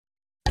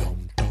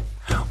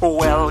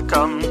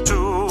Welcome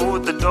to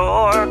the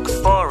Dork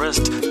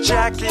Forest.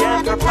 Jackie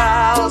and her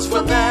pals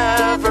will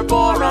never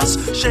bore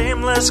us.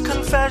 Shameless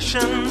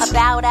confessions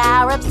about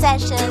our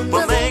obsession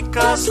will make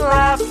us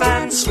laugh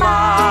and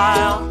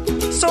smile.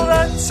 So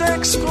let's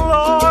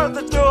explore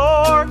the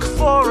Dork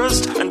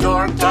Forest and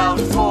dork out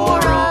for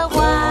a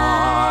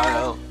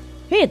while.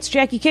 Hey, it's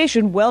Jackie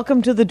Cation.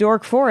 Welcome to the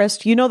Dork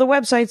Forest. You know the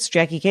websites,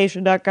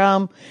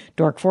 JackieCation.com,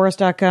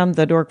 DorkForest.com,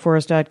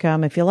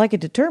 TheDorkForest.com. If you like a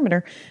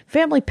determiner,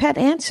 Family Pet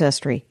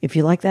Ancestry, if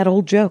you like that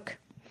old joke.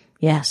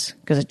 Yes,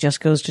 because it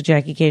just goes to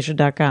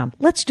JackieCation.com.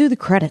 Let's do the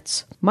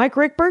credits. Mike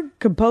Rickberg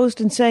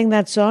composed and sang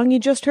that song you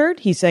just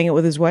heard. He sang it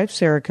with his wife,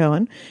 Sarah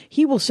Cohen.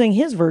 He will sing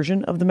his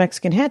version of the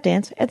Mexican Hat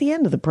Dance at the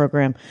end of the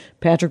program.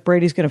 Patrick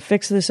Brady's going to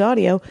fix this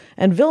audio,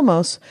 and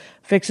Vilmos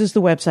fixes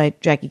the website,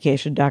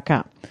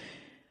 JackieCation.com.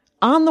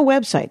 On the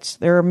websites,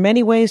 there are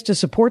many ways to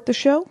support the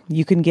show.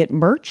 You can get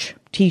merch,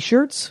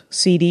 t-shirts,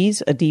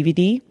 CDs, a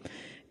DVD,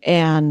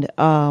 and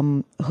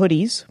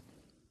hoodies.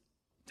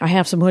 I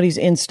have some hoodies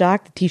in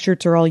stock. The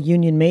t-shirts are all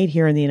union made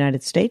here in the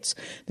United States.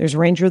 There's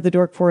Ranger of the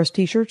Dork Forest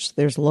t-shirts,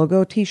 there's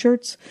logo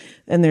t-shirts,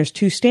 and there's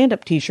 2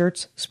 stand-up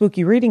t-shirts,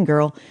 Spooky Reading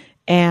Girl,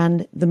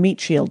 and the Meat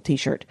Shield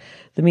t-shirt.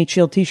 The Meat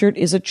Shield t-shirt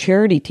is a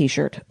charity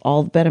t-shirt.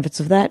 All the benefits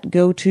of that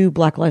go to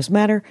Black Lives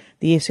Matter,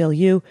 the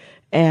ACLU,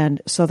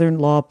 and Southern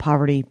Law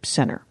Poverty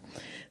Center.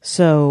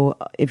 So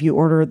if you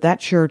order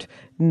that shirt,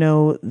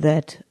 know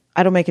that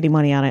I don't make any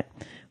money on it.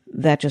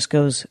 That just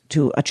goes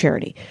to a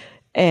charity.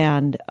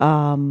 And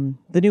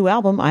the new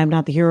album, I Am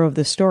Not the Hero of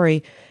This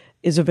Story,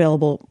 is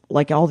available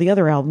like all the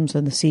other albums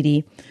and the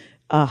CD,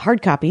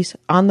 hard copies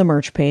on the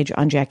merch page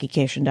on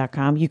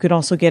JackieCation.com. You can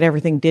also get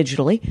everything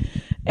digitally,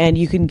 and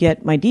you can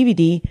get my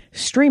DVD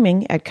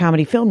streaming at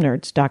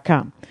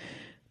ComedyFilmNerds.com.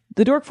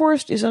 The Dork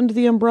Forest is under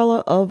the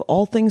umbrella of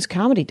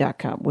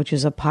AllThingsComedy.com, which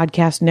is a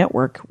podcast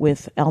network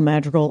with Al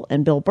Madrigal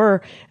and Bill Burr,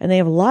 and they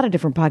have a lot of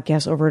different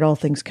podcasts over at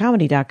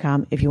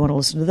AllThingsComedy.com if you want to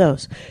listen to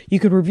those. You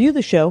can review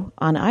the show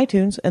on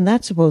iTunes, and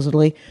that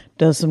supposedly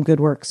does some good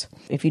works.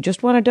 If you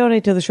just want to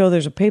donate to the show,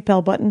 there's a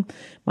PayPal button.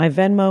 My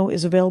Venmo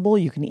is available.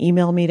 You can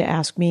email me to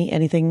ask me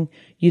anything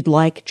you'd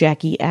like,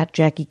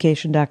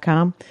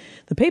 Jackie@JackieCation.com.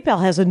 The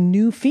PayPal has a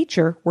new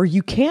feature where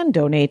you can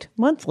donate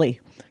monthly,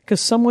 because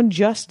someone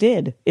just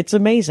did. It's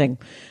amazing.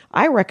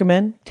 I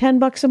recommend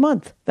 $10 a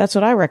month. That's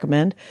what I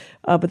recommend.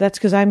 But that's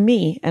because I'm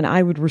me, and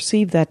I would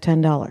receive that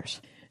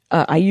 $10.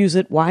 I use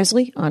it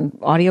wisely on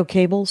audio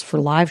cables for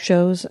live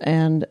shows,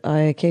 and I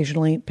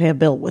occasionally pay a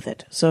bill with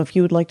it. So if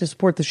you would like to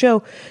support the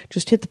show,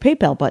 just hit the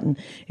PayPal button.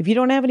 If you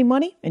don't have any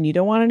money and you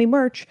don't want any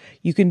merch,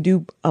 you can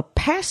do a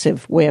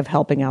passive way of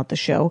helping out the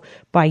show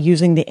by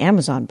using the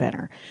Amazon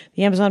banner.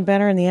 The Amazon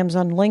banner and the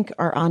Amazon link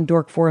are on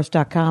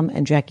DorkForest.com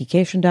and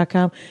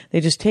JackieCation.com.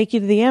 They just take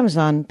you to the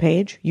Amazon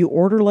page. You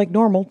order like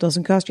normal,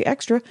 doesn't cost you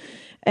extra,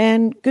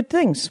 and good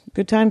things.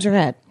 Good times are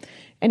had.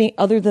 Any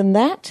other than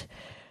that,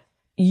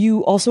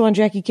 you also on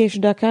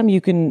JackieCation.com,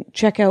 you can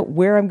check out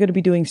where I'm going to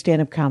be doing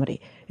stand-up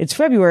comedy. It's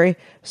February,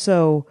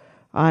 so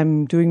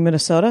I'm doing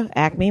Minnesota,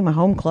 Acme, my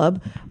home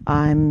club.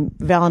 I'm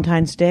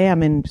Valentine's Day,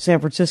 I'm in San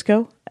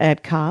Francisco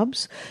at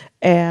Cobb's.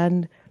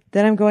 And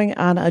then I'm going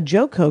on a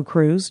JoCo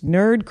cruise,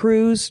 nerd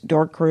cruise,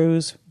 dork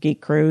cruise,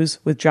 geek cruise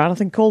with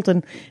Jonathan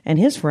Colton and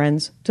his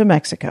friends to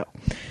Mexico.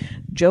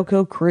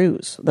 JoCo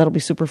cruise. That'll be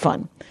super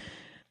fun.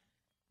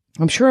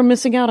 I'm sure I'm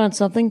missing out on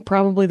something,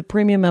 probably the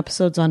premium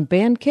episodes on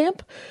Bandcamp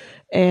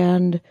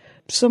and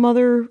some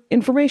other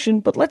information,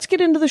 but let's get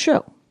into the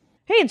show.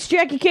 Hey, it's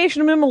Jackie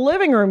Cation. I'm in my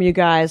living room, you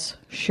guys.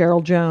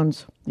 Cheryl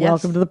Jones,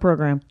 welcome to the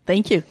program.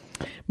 Thank you.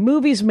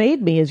 Movies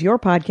Made Me is your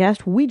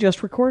podcast. We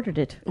just recorded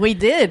it. We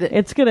did.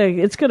 It's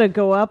gonna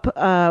go up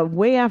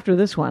way after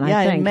this one. Yeah,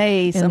 I think in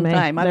May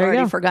sometime. I've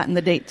already forgotten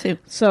the date too.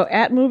 So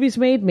at Movies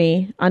Made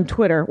Me on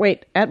Twitter.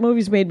 Wait, at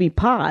Movies Made Me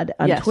Pod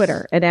on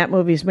Twitter, and at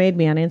Movies Made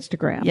Me on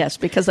Instagram. Yes,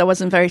 because I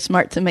wasn't very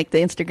smart to make the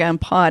Instagram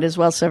pod as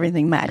well, so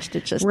everything matched.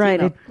 It just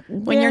right.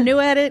 When you're new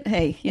at it,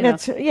 hey,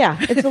 it's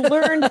a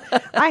learned.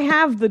 I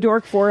have the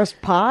Dork Forest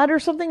Pod or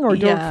something,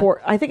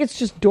 or I think it's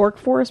just Dork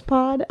Forest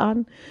Pod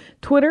on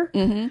Twitter,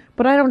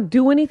 but I don't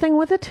do anything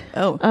with it.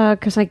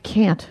 Because I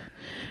can't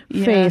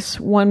face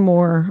one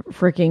more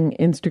freaking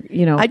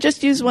I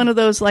just use one of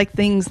those like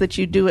things that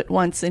you do it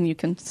once and you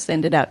can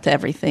send it out to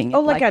everything.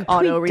 Oh, like a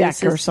tweet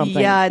deck or something.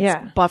 Yeah,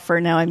 it's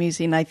Buffer now I'm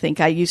using. I think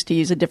I used to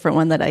use a different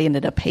one that I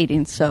ended up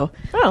hating. So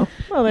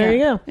there you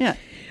go. Yeah.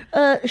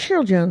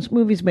 Cheryl Jones,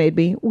 Movies Made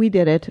Me. We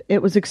did it.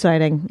 It was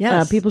exciting.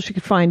 Yes. People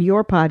should find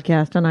your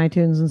podcast on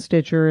iTunes and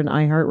Stitcher and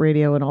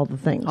iHeartRadio and all the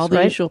things. All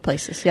the usual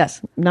places,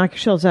 yes. Knock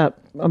yourselves out,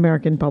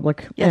 American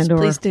public. Yes,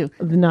 please do.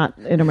 Not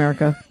in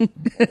America.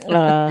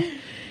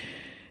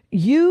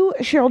 You,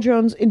 Cheryl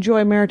Jones,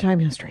 enjoy maritime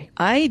history.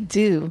 I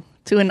do.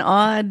 To an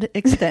odd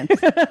extent.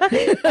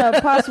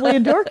 Possibly a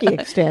dorky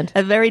extent.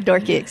 A very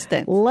dorky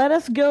extent. Let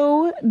us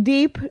go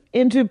deep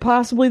into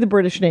possibly the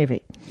British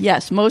Navy.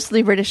 Yes,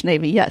 mostly British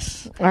Navy,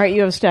 yes. All right,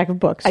 you have a stack of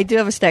books. I do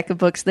have a stack of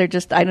books. They're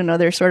just, I don't know,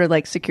 they're sort of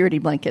like security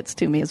blankets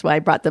to me is why I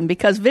brought them,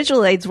 because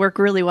visual aids work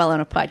really well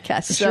on a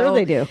podcast. So, sure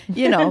they do.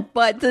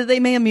 But they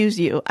may amuse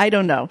you. I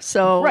don't know.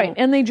 So Right,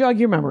 and they jog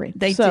your memory.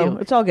 They so do.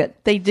 It's all good.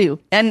 They do.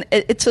 And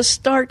it's a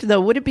start,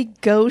 though. Would it be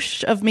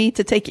gauche of me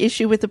to take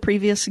issue with the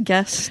previous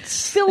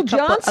guests? Phil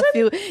Johnson?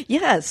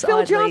 Yes. Phil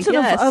oddly, Johnson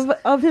yes.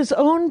 of his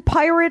own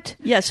pirate.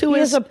 Yes, he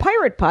has a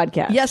pirate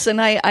podcast. Yes, and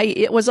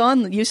it was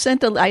on. You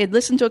sent I had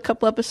listened to a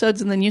couple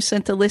episodes, and then you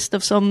sent a list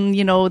of some,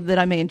 that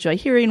I may enjoy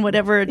hearing,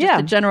 whatever, just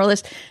a general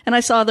list. And I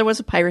saw there was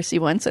a piracy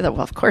one, so I thought,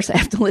 well, of course I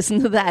have to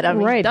listen to that. I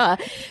mean, right. duh.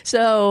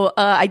 So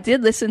I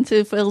did listen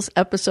to Phil's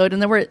episode,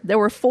 and there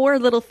were 4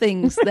 little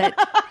things that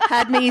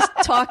had me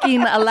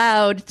talking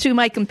aloud to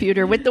my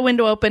computer with the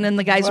window open and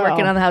the guys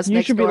working on the house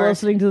next door. You should be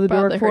listening to the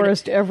Dork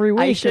Forest every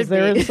week, because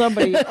there is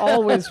somebody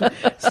always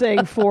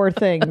saying 4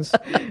 things,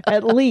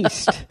 at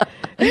least.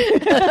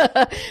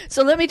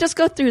 So let me just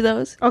go through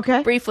those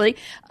briefly.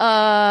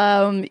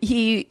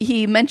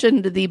 He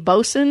mentioned the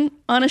bosun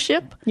on a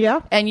ship.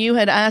 Yeah. And you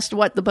had asked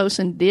what the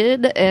bosun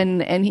did,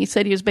 and he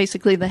said he was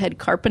basically the head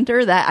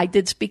carpenter. That I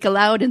did speak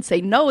aloud and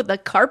say, no, the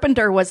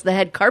carpenter was the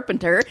head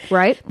carpenter.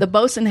 Right. The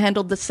bosun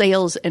handled the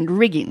sails and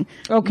rigging.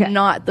 Okay.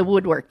 Not the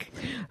woodwork.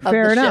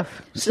 Fair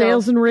enough. Ship.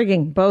 Sails and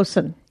rigging,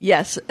 bosun.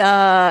 Yes.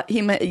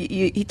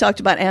 He talked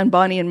about Anne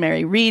Bonny and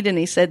Mary Read, and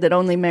he said that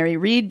only Mary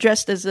Read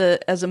dressed as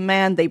a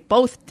man. They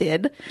both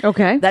did.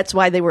 Okay. That's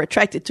why they were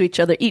attracted to each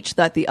other. Each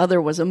thought the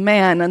other was a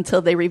man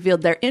until they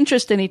revealed their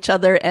interest in each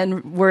other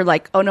and were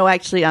like, oh no,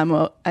 actually I'm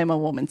a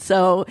woman.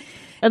 So,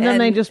 and then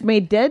they just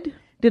made dead?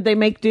 Did they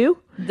make do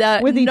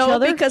with each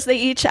other? No, because they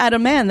each had a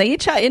man. They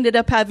each ended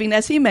up having,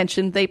 as he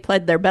mentioned, they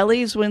pled their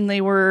bellies when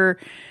they were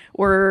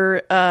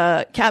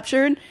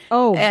captured.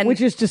 Oh, which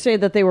is to say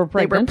that they were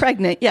pregnant. They were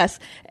pregnant, yes.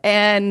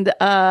 And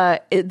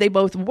they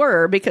both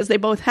were, because they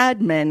both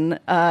had men.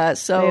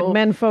 So they had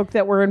men folk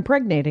that were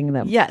impregnating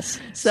them. Yes.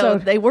 So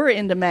they were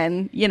into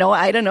men.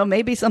 I don't know,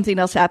 maybe something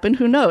else happened.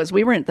 Who knows?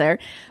 We weren't there.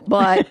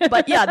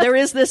 But yeah, there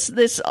is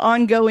this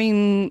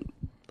ongoing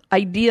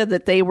idea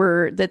that they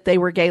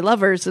were gay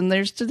lovers, and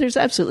there's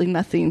absolutely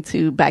nothing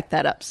to back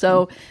that up.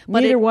 So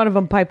neither one of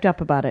them piped up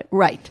about it.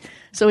 Right.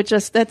 So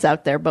that's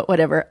out there, but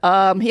whatever.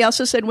 He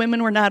also said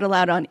women were not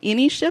allowed on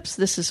any ships.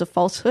 This is a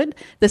falsehood.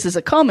 This is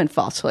a common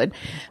falsehood.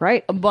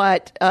 Right.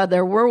 But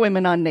there were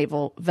women on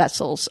naval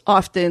vessels.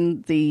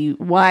 Often the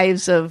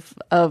wives of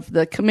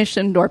the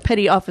commissioned or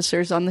petty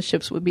officers on the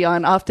ships would be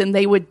on. Often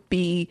they would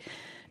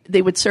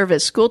serve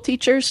as school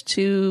teachers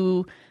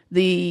to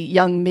the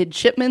young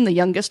midshipmen, the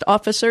youngest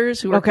officers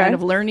who are kind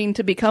of learning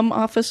to become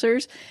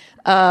officers.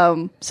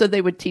 So they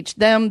would teach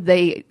them.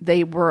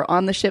 They were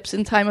on the ships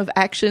in time of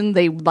action.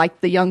 They, like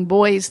the young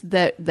boys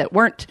that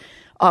weren't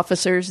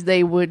officers,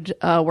 they would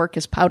work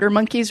as powder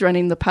monkeys,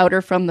 running the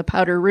powder from the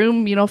powder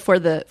room, for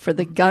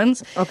the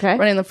guns. Okay.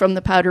 Running them from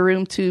the powder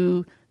room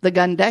to the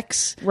gun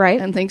decks.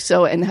 Right. And things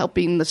so, and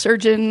helping the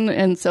surgeon.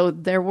 And so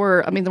there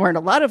weren't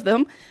a lot of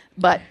them,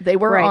 but they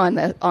were on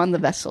the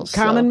vessels.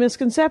 Common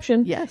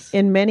misconception. Yes.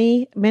 In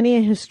many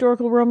a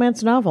historical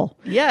romance novel.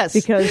 Yes.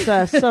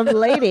 Because some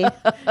lady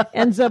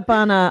ends up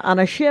on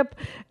a ship,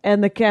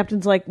 and the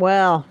captain's like,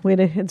 well,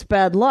 it's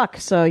bad luck,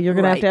 so you're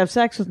going to have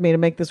sex with me to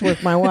make this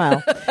worth my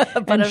while.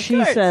 And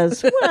she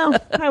says, well,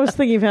 I was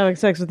thinking of having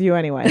sex with you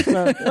anyway,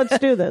 so let's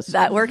do this.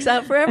 That works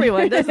out for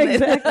everyone, doesn't it?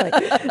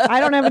 Exactly.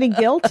 I don't have any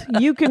guilt.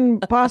 You can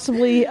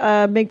possibly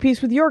make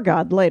peace with your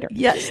God later.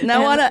 Yes.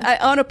 Now,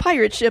 on a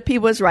pirate ship, he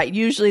was right.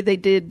 Usually they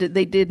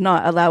did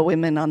not allow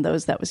women on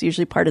those. That was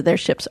usually part of their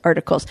ship's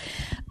articles.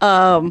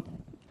 I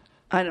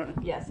don't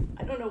know. Yes.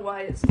 I don't know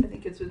why I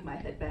think it's with my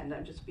headband.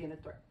 I'm just being a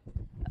dork.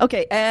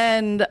 Okay.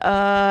 And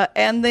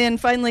then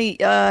finally,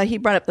 he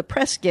brought up the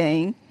press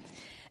gang,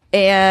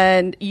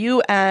 and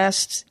you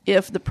asked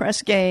if the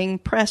press gang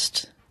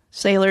pressed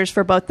sailors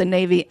for both the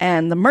Navy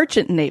and the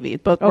Merchant Navy,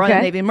 both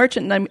Royal Navy and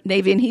Merchant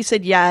Navy. And he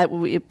said, yeah,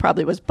 it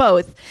probably was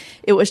both.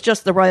 It was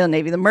just the Royal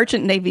Navy. The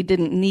Merchant Navy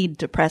didn't need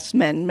to press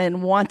men.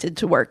 Men wanted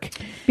to work.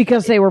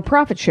 Because they were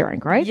profit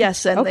sharing, right?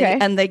 Yes,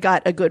 and they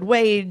got a good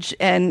wage,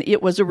 and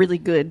it was a really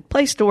good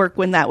place to work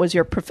when that was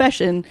your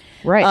profession.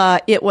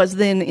 Right. It was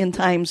then in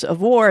times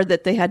of war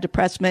that they had to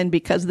press men,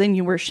 because then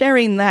you were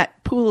sharing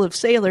that pool of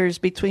sailors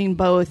between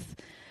both.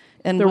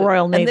 And the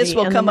Royal Navy and this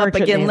will and come the up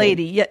Merchant again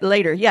Navy.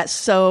 later. Yes.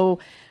 So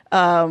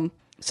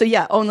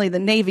yeah, only the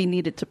Navy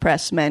needed to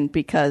press men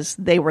because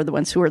they were the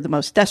ones who were the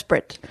most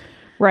desperate,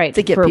 right,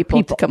 to get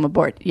people to come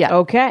aboard. Yeah.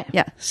 Okay.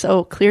 Yeah.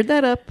 So cleared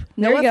that up.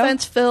 No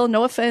offense, Phil.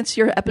 No offense.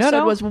 Your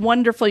episode was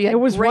wonderful. You had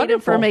great wonderful.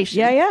 information.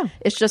 Yeah.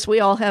 It's just we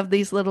all have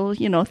these little,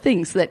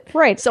 things that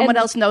someone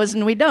else knows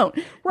and we don't.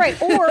 Right.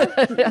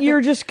 Or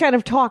you're just kind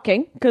of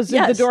talking, because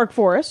in the Dork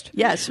Forest.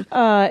 Yes.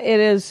 It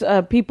is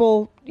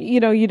people.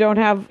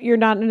 You're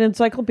not an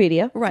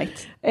encyclopedia.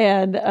 Right.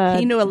 And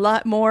he knew a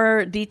lot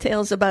more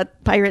details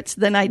about pirates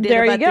than I did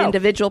about the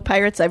individual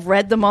pirates. I've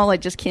read them all. I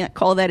just can't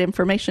call that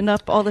information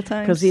up all the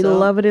time. Because he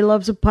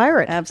loves a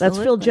pirate. Absolutely.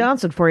 That's Phil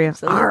Johnson for you.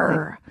 Absolutely.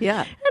 Arr.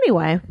 Yeah.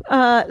 Anyway,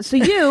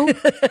 so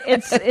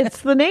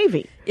it's the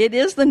Navy. It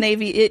is the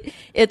Navy.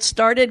 It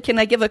started. Can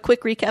I give a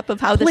quick recap of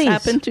how Please. this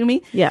happened to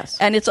me? Yes.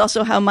 And it's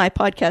also how my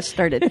podcast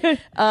started.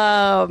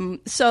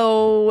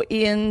 So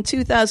in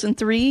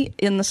 2003,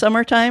 in the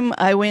summertime,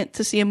 I went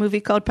to see a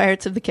movie called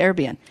Pirates of the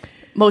Caribbean.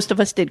 Most of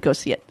us did go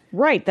see it.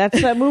 Right.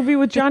 That's that movie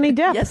with Johnny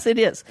Depp. Yes, it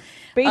is.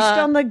 Based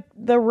on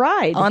the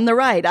ride. On the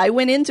ride. I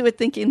went into it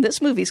thinking this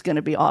movie's going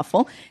to be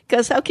awful,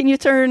 because how can you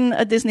turn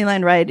a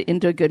Disneyland ride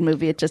into a good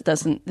movie? It just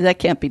doesn't, that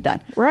can't be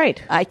done.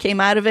 Right. I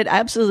came out of it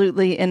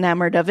absolutely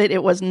enamored of it.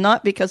 It was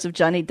not because of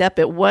Johnny Depp.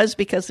 It was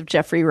because of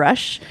Jeffrey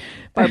Rush.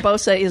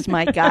 Barbosa is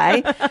my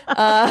guy.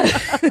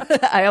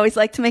 I always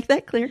like to make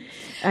that clear.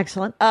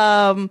 Excellent.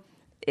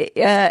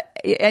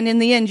 And in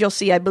the end, you'll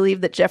see, I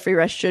believe that Jeffrey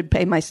Rush should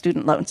pay my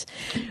student loans.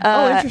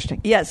 Interesting.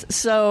 Yes.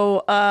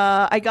 So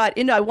I got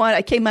into,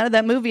 I came out of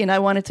that movie and I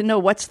wanted to know,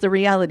 what's the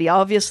reality?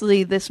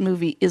 Obviously, this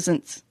movie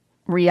isn't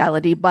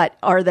reality, but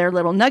are there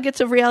little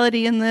nuggets of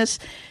reality in this?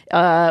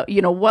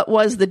 What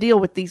was the deal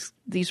with these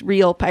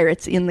real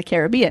pirates in the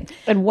Caribbean?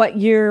 And what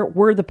year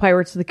were the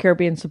Pirates of the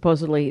Caribbean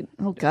supposedly?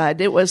 Oh God,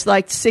 it was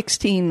like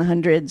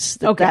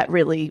 1600s that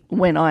really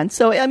went on.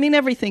 So, I mean,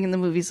 everything in the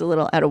movie's a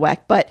little out of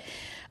whack, but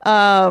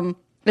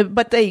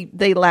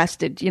they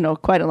lasted,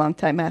 quite a long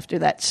time after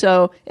that.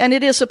 So, and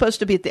it is supposed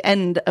to be at the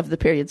end of the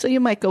period. So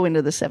you might go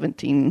into the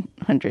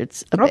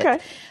 1700s a bit. Okay.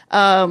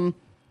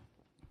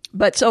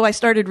 But so I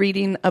started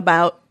reading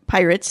about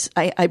pirates.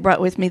 I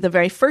brought with me the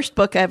very first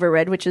book I ever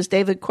read, which is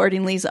David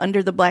Cordingly's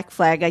Under the Black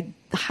Flag. I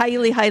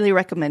highly, highly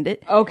recommend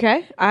it.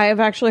 Okay. I have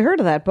actually heard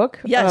of that book.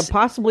 Yes.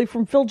 Possibly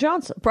from Phil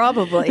Johnson.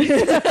 Probably.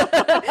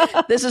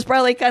 This is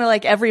probably kind of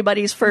like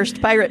everybody's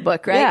first pirate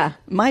book, right? Yeah.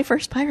 My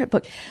first pirate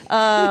book.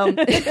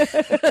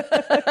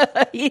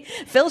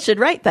 Phil should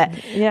write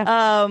that.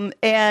 Yeah.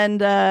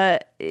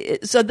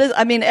 So this,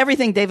 I mean,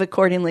 everything David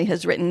Cordingly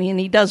has written, and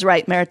he does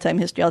write maritime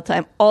history all the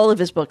time. All of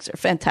his books are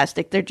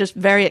fantastic. They're just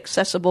very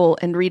accessible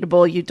and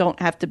readable. You don't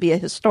have to be a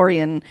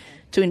historian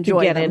to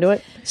enjoy get them. into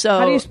it. So,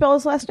 how do you spell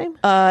his last name?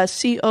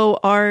 Cordingly.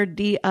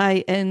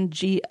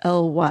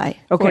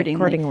 Okay,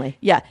 Cordingly.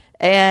 Yeah.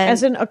 And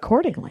As in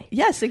accordingly.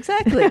 yes,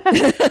 exactly.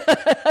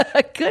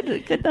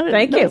 Good.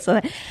 Thank you.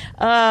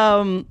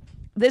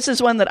 This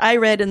is one that I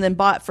read and then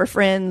bought for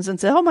friends and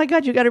said, "Oh my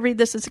God, you got to read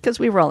this." It's because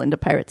we were all into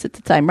pirates at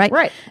the time, right?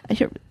 Right.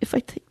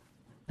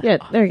 Yeah,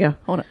 there you go.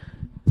 Hold on.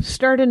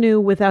 Start anew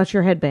without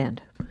your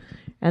headband,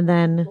 and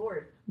then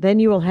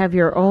you will have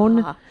your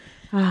own.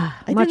 I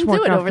much didn't more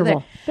do it over comfortable.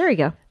 there. There you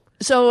go.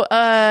 So,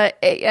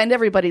 and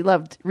everybody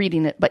loved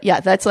reading it, but yeah,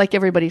 that's like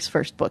everybody's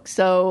first book.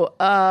 So,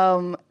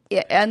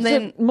 and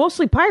then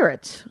mostly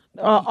pirates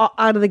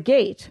out of the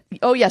gate.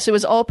 oh yes, it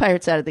was all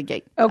pirates out of the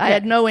gate. Okay. I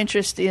had no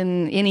interest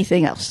in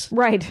anything else.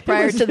 Right.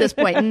 Prior to this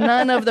point,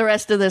 none of the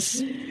rest of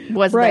this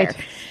was Right.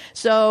 there.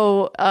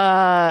 So,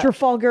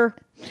 Trafalgar.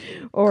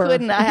 Or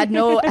I had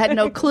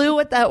no clue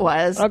what that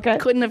was. Okay.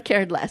 Couldn't have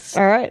cared less.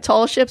 All right.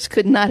 Tall ships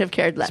could not have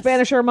cared less.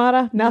 Spanish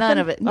Armada? Nothing? None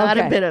of it. Not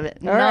Okay. a bit of it.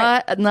 All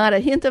right. Not a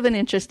hint of an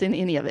interest in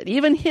any of it.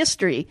 Even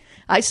history.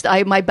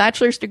 My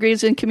bachelor's degree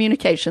is in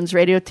communications,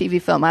 radio,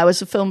 TV, film. I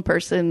was a film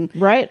person.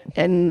 Right.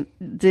 And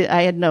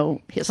I had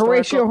no historical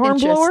Horatio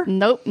interest. Hornblower?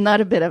 Nope,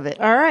 not a bit of it.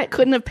 All right.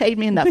 Couldn't have paid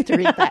me enough to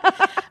read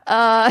that.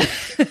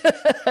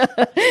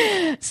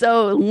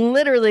 So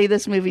literally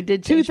this movie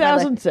did change my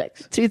life.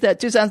 2006.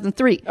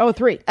 2003. Oh,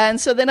 3. And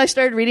so then I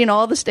started reading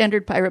all the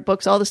standard pirate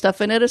books, all the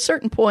stuff. And at a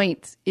certain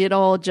point, it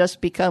all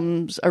just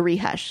becomes a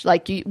rehash.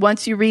 Like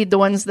once you read the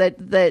ones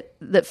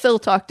that Phil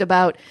talked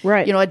about,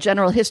 Right. a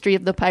general history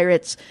of the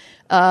pirates,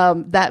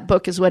 that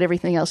book is what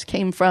everything else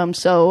came from.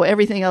 So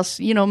everything else,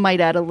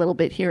 might add a little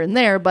bit here and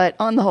there, but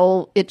on the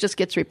whole, it just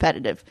gets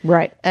repetitive.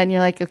 Right. And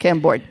you're like, okay, I'm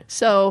bored.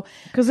 So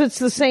Because it's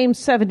the same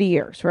 70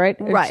 years, right?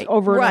 It's Right,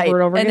 over and right. over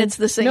and over And again. it's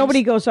the same-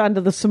 Nobody goes on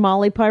to the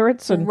Somali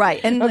pirates. And, right.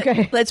 And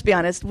okay. let's be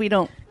honest, we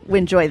don't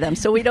enjoy them.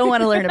 So we don't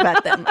want to learn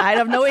about them. I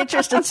have no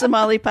interest in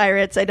Somali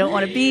pirates. I don't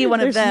want to be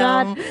one of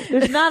them.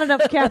 There's not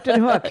enough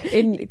Captain Hook.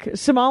 In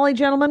Somali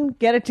gentlemen,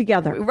 get it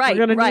together. Right,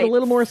 We're going to need a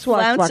little more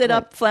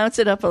swashbuckling. Flounce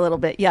it up a little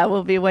bit. Yeah,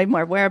 we'll be way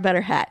more. Wear a better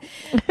hat.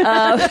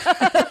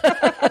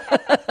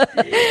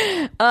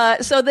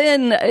 So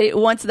then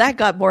once that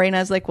got boring, I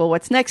was like, well,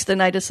 what's next?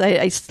 And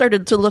I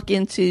started to look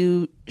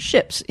into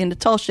ships, into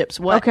tall ships.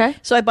 Okay.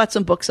 So I bought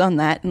some books on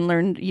that and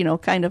learned,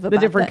 kind of about The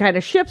different that. kind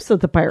of ships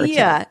that the pirates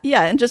have.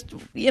 Yeah, and just,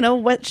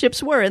 what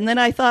ships were. And then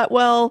I thought,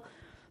 well,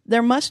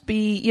 there must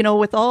be,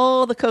 with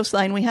all the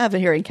coastline we have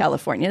here in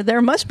California,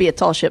 there must be a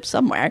tall ship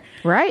somewhere.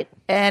 Right.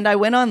 And I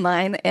went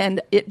online,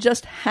 and it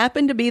just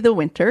happened to be the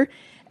winter,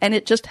 and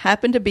it just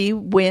happened to be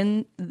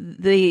when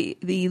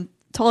the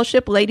tall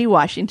ship Lady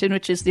Washington,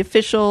 which is the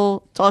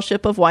official tall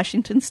ship of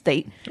Washington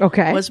State,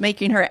 Okay. was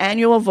making her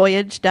annual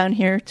voyage down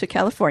here to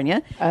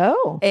California.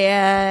 Oh.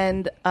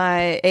 And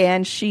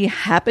she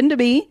happened to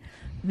be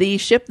the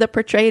ship that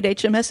portrayed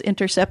HMS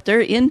Interceptor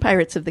in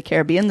Pirates of the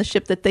Caribbean, the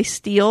ship that they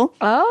steal.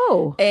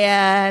 Oh.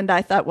 And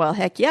I thought, well,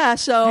 heck yeah.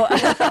 So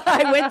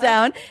I went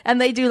down, and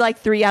they do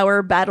like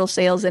 3-hour battle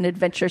sails and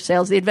adventure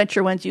sails. The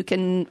adventure ones, you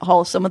can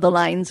haul some of the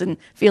lines and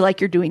feel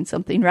like you're doing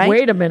something, right?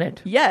 Wait a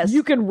minute. Yes.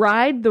 You can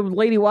ride the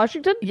Lady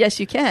Washington? Yes,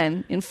 you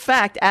can. In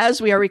fact,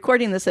 as we are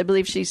recording this, I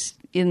believe she's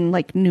in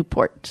like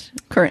Newport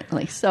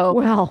currently. So,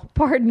 well,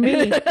 pardon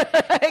me.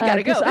 I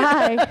gotta go. 'Cause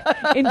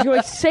I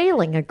enjoy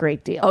sailing a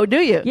great deal. Oh, do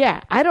you?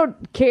 Yeah. I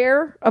don't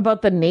care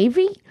about the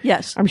Navy.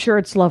 Yes. I'm sure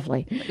it's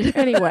lovely.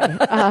 Anyway.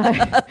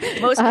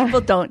 Most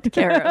people don't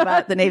care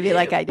about the Navy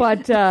like I do.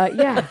 But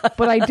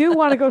but I do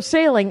want to go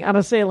sailing on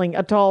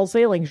a tall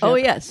sailing ship. Oh,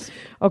 yes.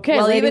 Okay.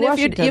 Well, Lady even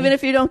Washington.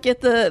 if you don't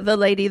get the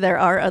lady, there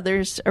are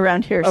others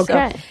around here.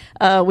 Okay.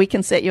 So we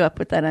can set you up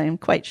with that. I am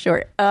quite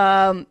sure.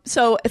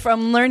 So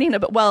from learning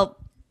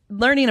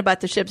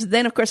about the ships,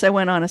 then of course I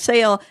went on a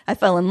sail. I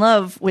fell in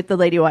love with the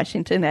Lady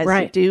Washington, as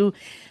you do.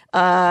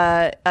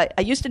 I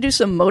used to do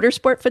some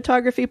motorsport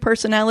photography,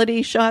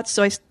 personality shots.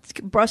 So I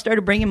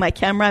started bringing my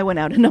camera. I went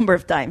out a number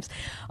of times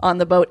on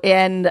the boat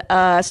and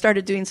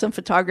started doing some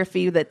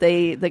photography that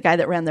the guy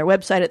that ran their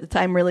website at the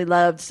time really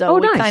loved. So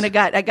nice.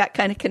 I got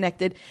kind of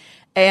connected,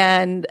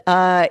 and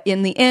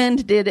in the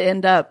end, did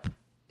end up.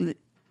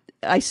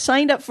 I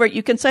signed up for it.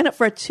 You can sign up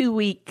for a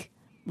 2-week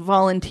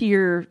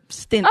volunteer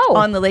stint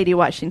on the Lady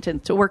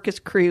Washington to work as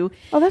crew.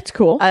 Oh, that's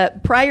cool.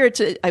 Prior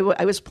to,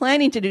 I was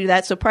planning to do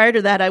that. So prior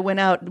to that, I went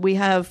out. We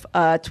have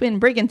twin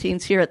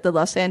brigantines here at the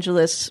Los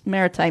Angeles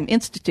Maritime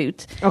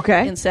Institute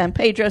in San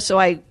Pedro. So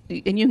and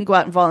you can go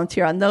out and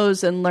volunteer on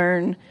those and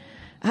learn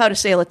how to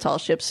sail a tall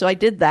ship. So I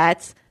did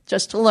that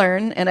just to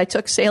learn, and I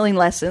took sailing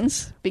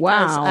lessons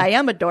because I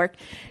am a dork.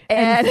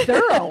 And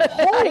thorough.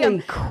 Holy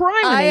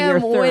criminy, you're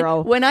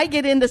thorough. When I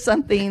get into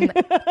something,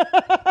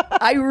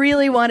 I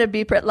really want to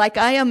be like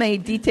I am a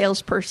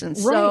details person,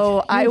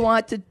 so I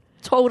want to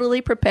totally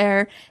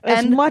prepare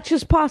as much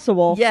as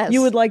possible. Yes,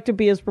 you would like to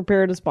be as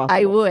prepared as possible.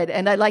 I would,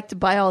 and I like to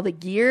buy all the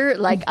gear.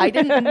 Like I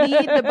didn't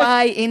need to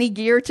buy any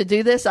gear to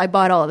do this. I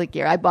bought all the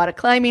gear. I bought a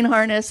climbing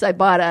harness. I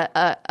bought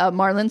a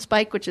marlin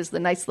spike, which is the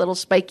nice little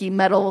spiky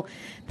metal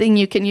thing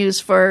you can use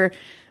for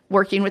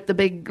working with the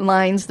big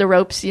lines, the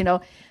ropes,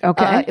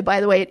 Okay.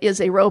 By the way, it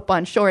is a rope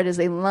on shore. It is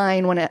a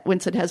line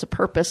once it has a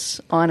purpose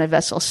on a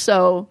vessel.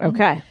 So,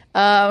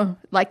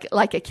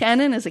 like a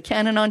cannon is a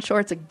cannon on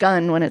shore. It's a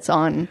gun when it's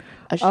on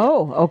a ship.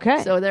 Oh,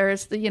 okay. So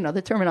there's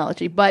the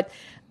terminology. But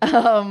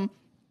so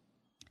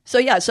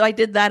I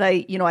did that.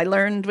 I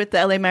learned with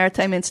the LA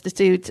Maritime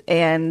Institute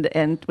and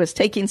was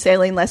taking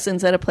sailing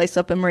lessons at a place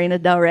up in Marina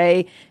del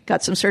Rey.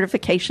 Got some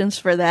certifications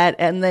for that,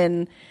 and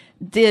then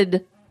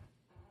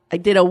I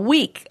did a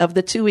week of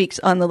the 2 weeks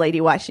on the Lady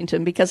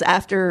Washington because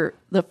after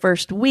the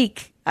first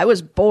week, I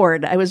was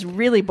bored. I was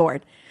really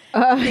bored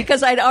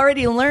because I'd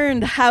already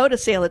learned how to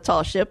sail a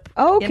tall ship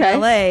in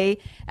LA,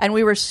 and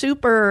we were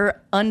super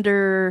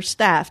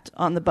understaffed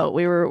on the boat.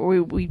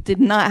 We did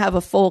not have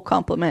a full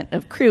complement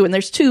of crew, and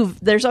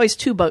there's always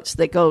 2 boats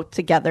that go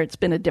together. It's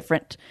been a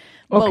different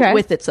boat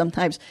with it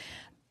sometimes.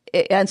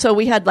 And so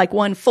we had like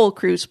one full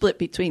crew split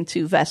between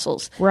 2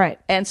 vessels. Right.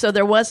 And so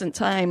there wasn't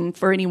time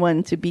for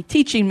anyone to be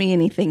teaching me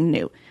anything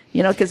new,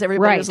 because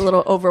everybody was a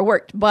little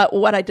overworked. But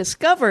what I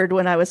discovered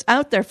when I was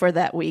out there for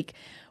that week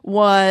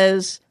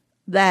was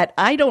that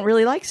I don't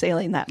really like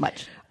sailing that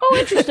much. Oh,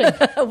 interesting.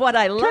 What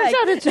I like. Turns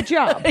out it's a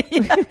job.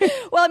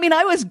 Well, I mean,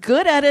 I was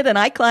good at it, and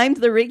I climbed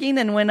the rigging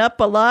and went up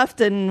aloft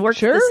and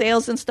worked the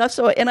sails and stuff.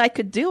 And I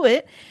could do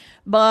it.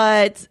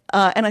 But,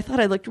 and I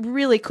thought I looked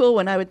really cool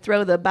when I would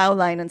throw the bow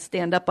line and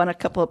stand up on a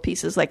couple of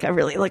pieces. Like I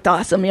really looked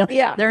awesome.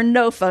 Yeah. There are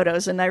no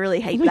photos and I really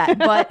hate that,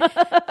 but,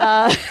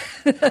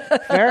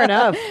 fair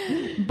enough.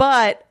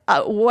 But,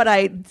 what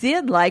I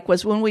did like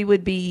was when we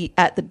would be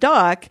at the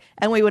dock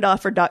and we would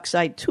offer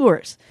dockside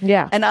tours.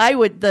 Yeah. And I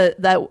would,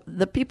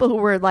 the people who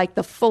were like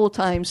the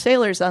full-time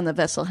sailors on the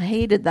vessel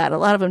hated that. A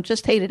lot of them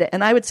just hated it.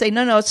 And I would say,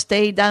 no,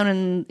 stay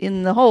down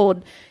in the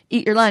hold,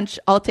 eat your lunch,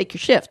 I'll take your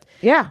shift.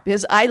 Yeah.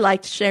 Because I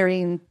liked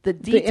sharing the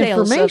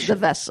details of the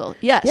vessel.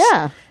 Yes.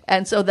 Yeah.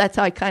 And so that's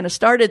how I kind of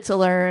started to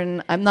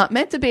learn. I'm not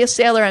meant to be a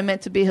sailor. I'm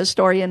meant to be a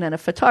historian and a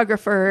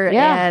photographer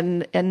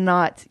and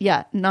not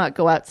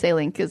go out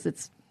sailing because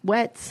it's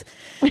wet,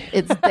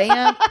 it's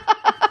damp,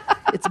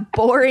 it's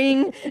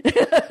boring.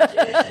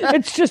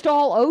 It's just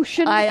all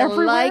ocean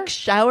everywhere. I like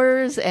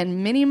showers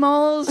and mini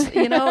malls,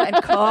 and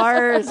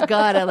cars.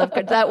 God, I love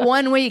cars. That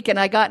 1 week, and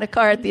I got in a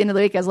car at the end of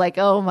the week. I was like,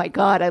 oh my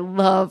God, I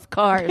love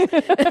cars.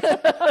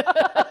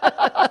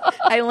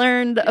 I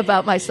learned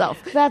about myself.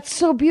 That's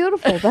so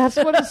beautiful. That's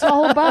what it's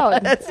all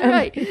about. That's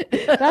right.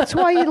 That's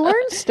why you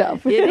learn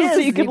stuff. It is. So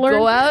you can learn.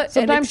 Go out.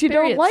 Sometimes you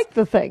don't like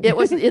the thing.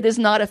 It is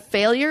not a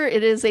failure.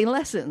 It is a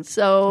lesson.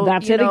 So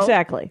that's it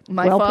exactly.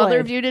 My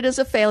father viewed it as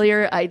a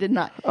failure. I did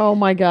not. Oh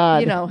my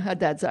God. You know how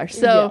dads are.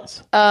 So,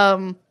 yes.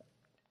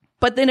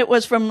 But then it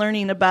was from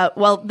learning about.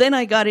 Well, then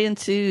I got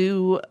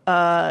into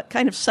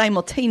kind of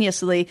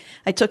simultaneously.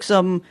 I took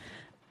some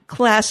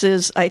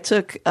classes. I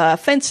took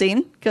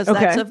fencing because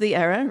that's of the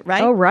era,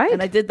 right? Oh, right.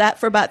 And I did that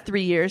for about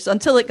 3 years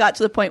until it got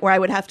to the point where I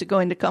would have to go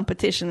into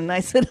competition. And I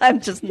said, I'm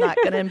just not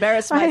going to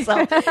embarrass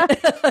myself.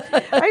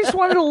 I just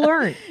wanted to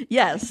learn.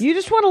 Yes. You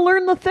just want to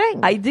learn the thing.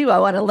 I do. I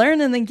want to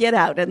learn and then get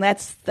out. And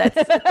that's the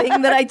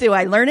thing that I do.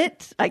 I learn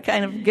it. I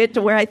kind of get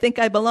to where I think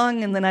I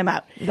belong, and then I'm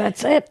out.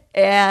 That's it.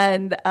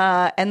 And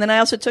then I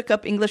also took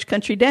up English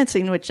country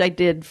dancing, which I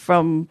did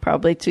from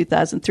probably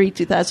 2003,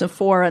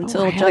 2004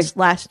 until just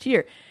last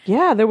year.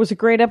 Yeah, there was a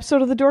great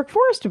episode of the Dork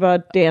Forest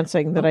about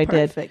dancing that I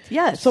did. Perfect.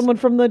 Yes. Someone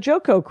from the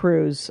Joko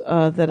cruise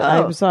that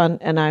I was on,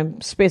 and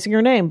I'm spacing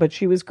her name, but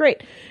she was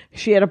great.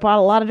 She had about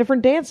a lot of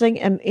different dancing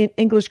and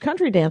English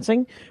country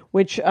dancing,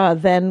 which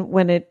then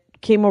when it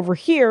came over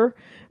here,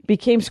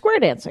 became square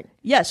dancing.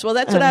 Yes, well,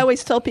 that's what I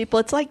always tell people.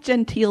 It's like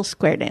genteel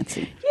square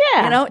dancing.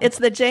 Yeah. You know, it's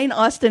the Jane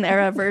Austen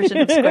era version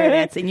of square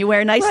dancing. You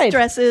wear nice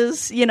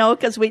dresses, you know,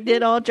 because we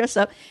did all dress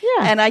up.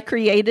 Yeah. And I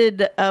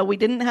created, we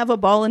didn't have a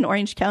ball in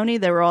Orange County.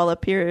 They were all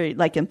up here,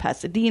 like in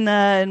Pasadena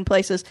and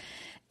places.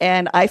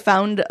 And I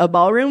found a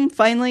ballroom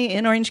finally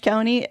in Orange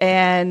County.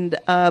 And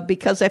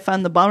because I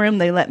found the ballroom,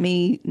 they let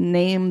me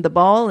name the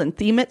ball and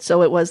theme it.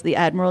 So it was the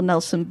Admiral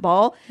Nelson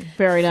Ball.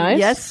 Very nice.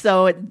 Yes.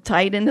 So it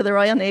tied into the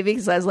Royal Navy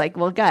because I was like,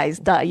 well, guys,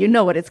 duh, you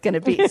know what it's going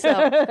to be.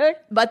 So,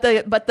 but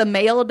the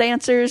male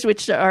dancers,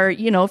 which are,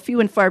 you know, few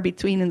and far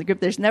between in the group,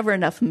 there's never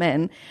enough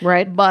men.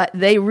 Right. But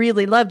they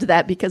really loved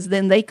that because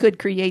then they could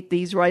create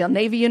these Royal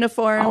Navy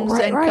uniforms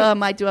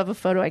come. I do have a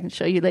photo I can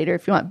show you later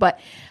if you want.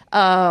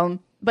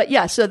 But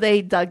yeah, so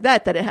they dug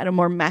that it had a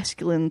more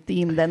masculine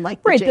theme than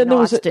like the Jane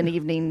Austen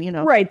evening, you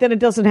know. Right, then it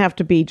doesn't have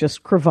to be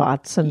just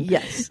cravats and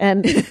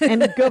and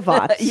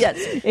gavots. Yes.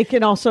 It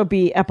can also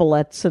be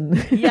epaulets and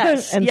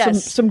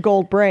some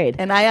gold braid.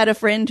 And I had a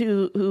friend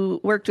who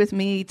worked with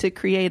me to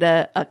create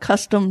a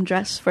custom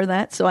dress for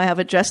that. So I have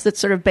a dress that's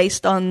sort of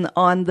based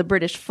on the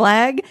British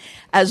flag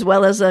as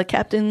well as a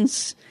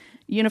captain's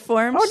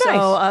uniform. Oh, nice.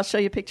 So I'll show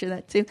you a picture of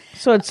that too.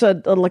 So it's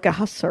like a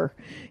hussar.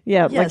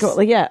 Yeah, yes.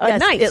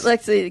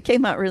 Nice. It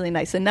came out really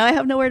nice. And now I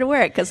have nowhere to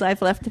wear it because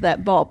I've left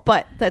that ball.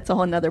 But that's a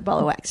whole nother ball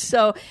of wax.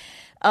 So,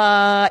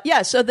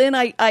 so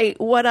then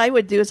what I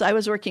would do is I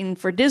was working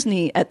for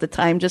Disney at the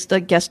time, just a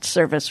guest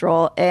service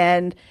role.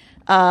 And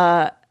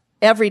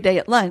every day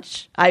at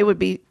lunch, I would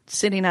be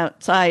sitting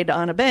outside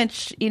on a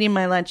bench, eating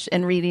my lunch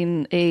and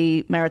reading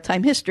a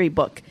maritime history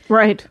book.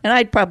 Right. And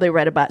I'd probably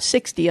read about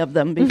 60 of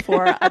them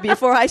before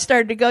I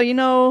started to go, you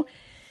know,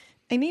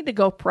 I need to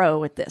go pro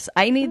with this.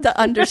 I need to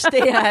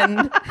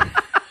understand.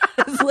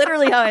 It's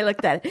literally how I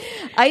looked at it.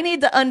 I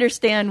need to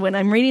understand when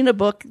I'm reading a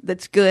book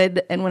that's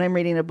good and when I'm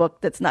reading a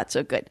book that's not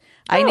so good.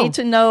 I need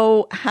to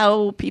know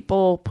how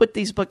people put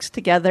these books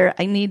together.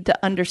 I need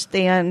to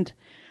understand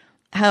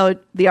how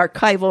the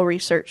archival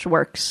research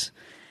works.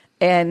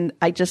 And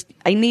I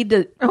need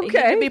to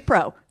be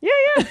pro. Yeah.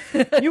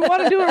 You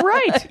want to do it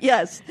right.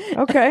 Yes.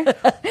 Okay.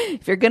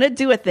 If you're going to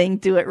do a thing,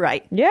 do it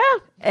right. Yeah.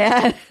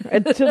 And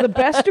to the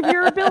best of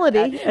your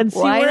ability and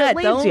see where it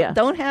leads you.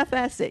 Don't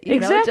half-ass it.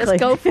 You know, exactly. just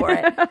go for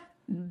it.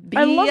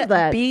 I love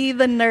that. Be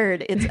the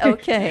nerd. It's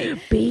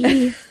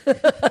okay.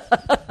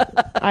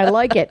 I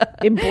like it.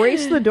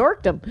 Embrace the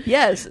dorkdom.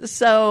 Yes.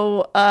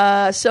 So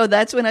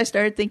that's when I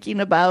started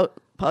thinking about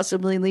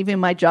possibly leaving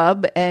my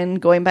job and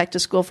going back to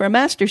school for a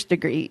master's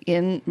degree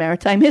in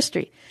maritime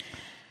history.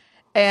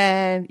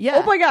 And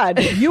oh my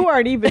God, you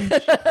aren't even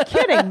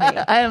kidding me.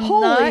 I am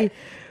not.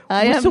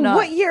 So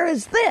what year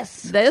is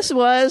this? This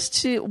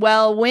was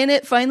when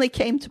it finally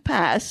came to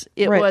pass,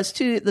 it was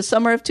the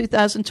summer of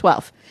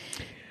 2012.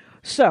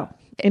 So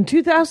in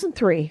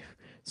 2003,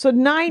 so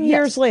 9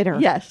 years later,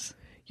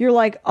 you're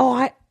like,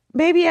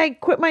 maybe I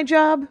quit my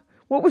job.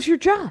 What was your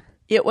job?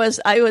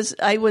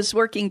 I was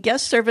working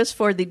guest service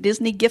for the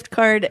Disney gift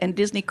card and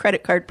Disney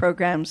credit card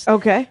programs.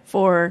 Okay.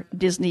 For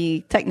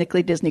Disney,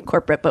 technically Disney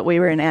corporate, but we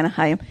were in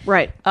Anaheim.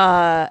 Right.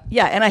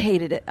 And I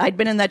hated it. I'd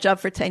been in that job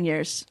for 10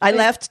 years. I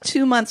left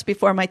 2 months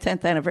before my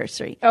 10th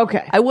anniversary.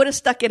 Okay. I would have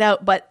stuck it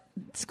out, but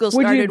school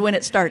started when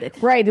it started.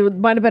 Right. It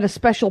might have been a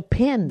special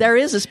pin. There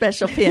is a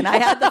special pin. I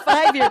had the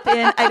 5-year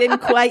pin. I didn't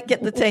quite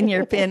get the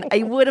 10-year pin.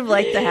 I would have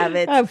liked to have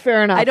it.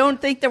 Fair enough. I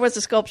don't think there was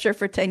a sculpture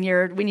for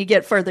 10-year. When you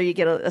get further, you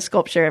get a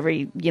sculpture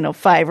every,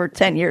 5 or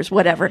 10 years,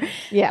 whatever.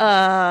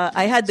 Yeah.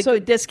 I had the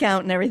good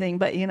discount and everything,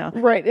 but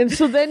Right. And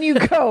so then you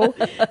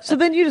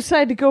you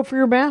decide to go for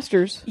your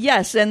master's.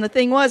 Yes. And the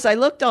thing was, I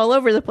looked all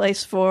over the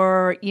place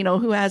for,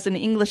 who has an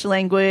English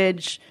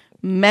language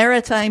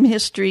maritime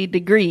history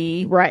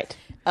degree. Right.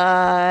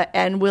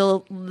 And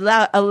will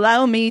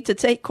allow me to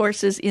take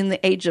courses in the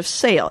age of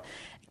sail,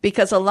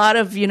 because a lot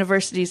of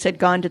universities had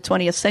gone to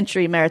 20th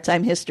century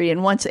maritime history.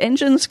 And once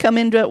engines come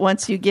into it,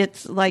 once you get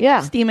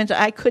steam engine,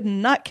 I could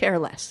not care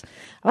less.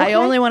 Okay. I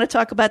only want to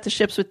talk about the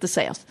ships with the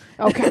sails.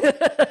 Okay.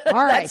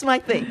 All right. That's my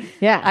thing.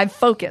 Yeah. I'm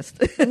focused.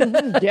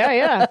 Mm-hmm.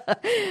 Yeah.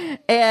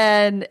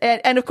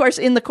 And of course,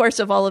 in the course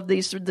of all of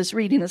this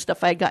reading and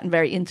stuff, I had gotten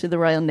very into the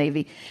Royal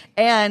Navy.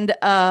 And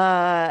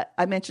I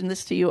mentioned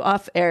this to you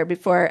off air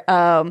before,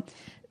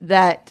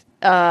 that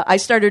I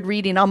started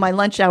reading on my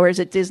lunch hours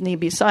at Disney.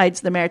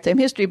 Besides the maritime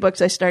history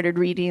books, I started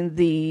reading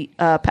the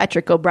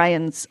Patrick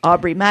O'Brien's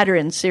Aubrey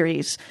Maturin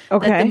series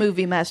that the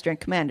movie Master and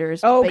Commander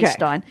is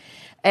based on.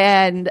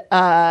 And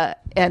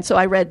so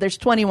I read, there's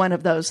 21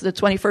 of those. The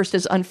 21st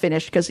is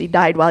unfinished because he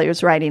died while he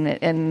was writing it.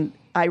 And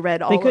I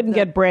read all They couldn't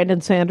get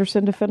Brandon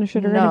Sanderson to finish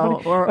it or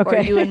anybody? or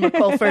Ewan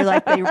McCulfer,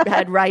 like they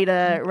had write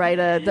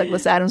a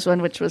Douglas Adams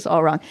one, which was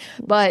all wrong.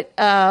 But,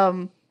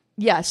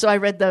 so I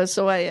read those.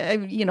 So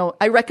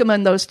I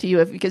recommend those to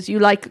you because you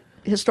like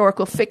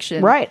historical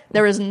fiction. Right.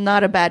 There is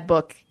not a bad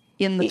book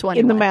in the 21.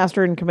 In the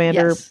Master and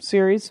Commander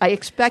series? I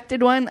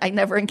expected one. I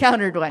never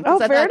encountered one.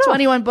 Because I thought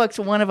 21 books,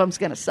 one of them's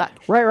going to suck.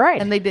 Right.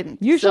 And they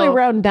didn't. Usually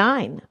around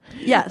 9.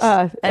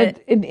 Yes.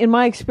 In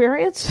my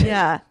experience.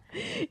 Yeah.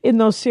 In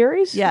those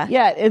series?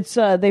 Yeah. It's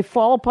they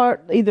fall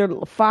apart either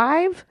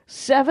 5,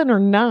 7, or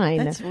 9.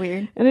 That's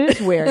weird. And it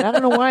is weird. I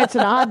don't know why it's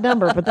an odd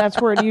number, but that's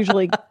where it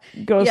usually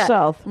goes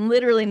south.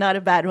 Literally not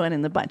a bad one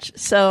in the bunch.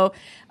 So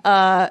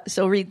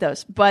read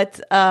those, but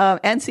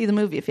and see the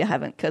movie if you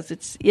haven't, because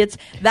it's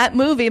that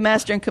movie,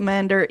 Master and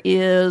Commander,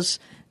 is,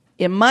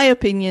 in my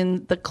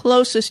opinion, the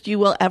closest you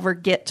will ever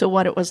get to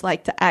what it was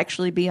like to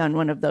actually be on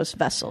one of those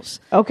vessels.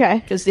 Okay,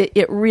 because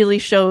it really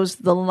shows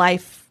the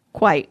life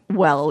quite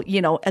well,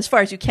 as far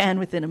as you can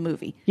within a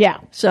movie. Yeah.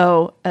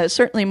 So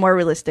certainly more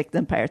realistic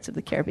than Pirates of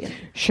the Caribbean.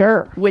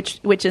 Sure.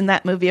 Which in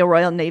that movie, a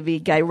Royal Navy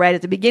guy right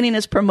at the beginning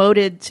is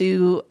promoted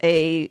to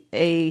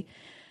a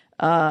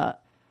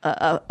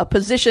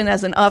position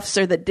as an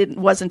officer that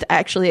wasn't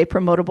actually a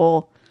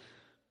promotable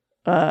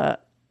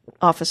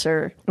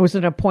officer. It was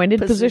an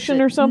appointed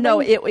position or something?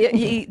 No,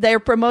 they're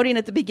promoting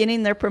at the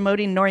beginning. They're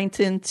promoting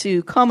Norrington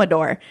to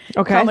Commodore.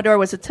 Okay. Commodore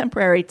was a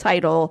temporary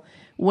title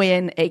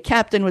when a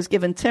captain was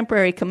given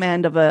temporary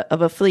command of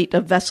a fleet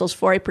of vessels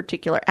for a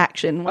particular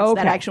action. Once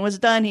that action was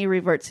done, he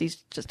reverts. He's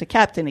just a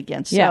captain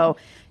again. So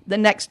the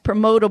next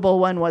promotable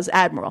one was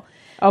admiral.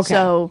 Okay.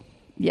 So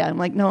I'm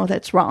like, no,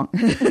 that's wrong.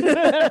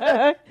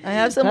 I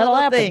have some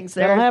little things.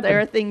 There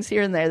are things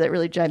here and there that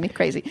really drive me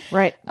crazy.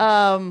 Right.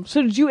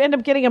 So did you end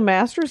up getting a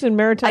master's in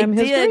maritime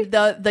history? I did.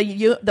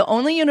 The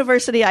only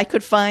university I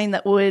could find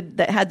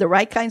that had the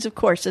right kinds of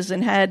courses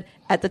and had,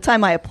 at the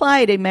time I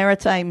applied, a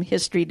maritime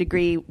history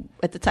degree.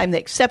 At the time they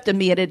accepted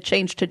me, it had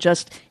changed to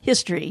just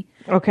history.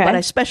 Okay. But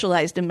I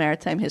specialized in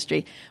maritime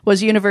history.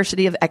 Was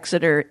University of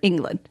Exeter,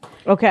 England.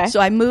 Okay. So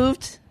I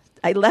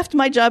left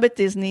my job at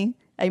Disney.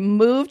 I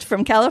moved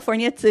from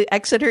California to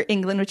Exeter,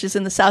 England, which is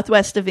in the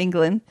southwest of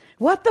England.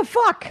 What the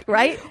fuck?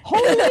 Right?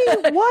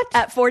 Holy what?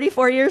 At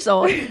 44 years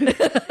old.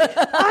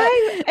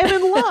 I am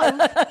in love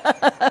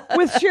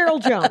with Cheryl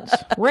Jones.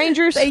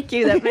 Rangers. Thank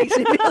you. That makes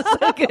me feel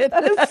so good.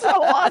 That is so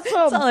awesome.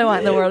 That's all I want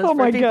in the world is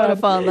for people to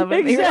fall in love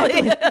with me,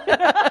 really.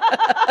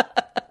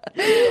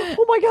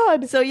 Oh my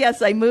God. So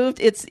yes, I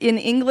moved. It's in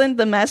England.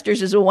 The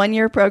master's is a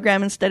 1-year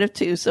program instead of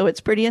 2, so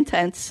it's pretty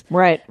intense.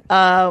 Right.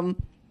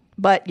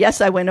 But yes,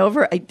 I went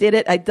over. I did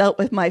it. I dealt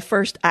with my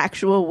first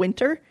actual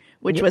winter,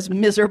 which was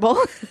miserable.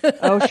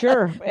 Oh,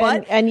 sure.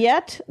 And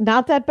yet,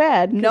 not that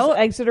bad. No.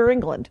 Exeter,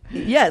 England.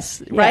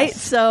 Yes, right?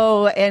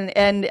 So,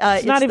 and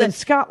it's not even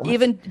Scotland.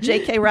 Even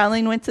J.K.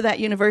 Rowling went to that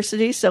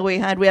university. So we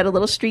had a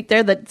little street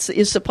there that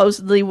is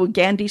supposedly,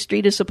 Gandhi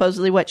Street is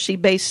supposedly what she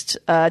based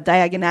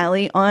Diagon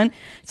Alley on.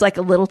 It's like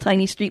a little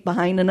tiny street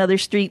behind another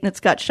street, and it's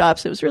got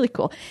shops. It was really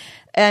cool.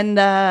 And,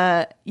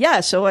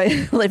 so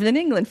I lived in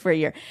England for a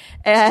year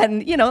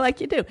and,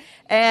 like you do.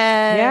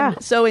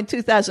 And so in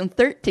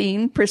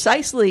 2013,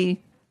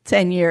 precisely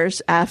 10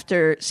 years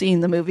after seeing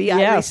the movie,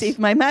 I received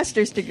my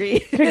master's degree.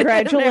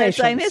 Congratulations. in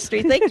maritime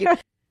history. Thank you.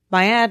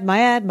 My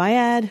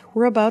ad.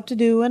 We're about to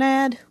do an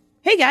ad.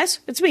 Hey guys,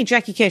 it's me,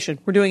 Jackie Cation.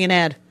 We're doing an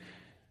ad.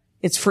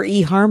 It's for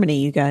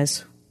eHarmony, you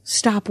guys.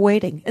 Stop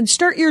waiting and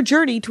start your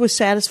journey to a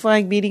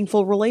satisfying,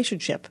 meaningful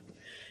relationship.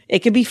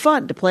 It can be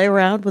fun to play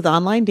around with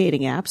online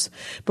dating apps,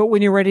 but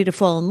when you're ready to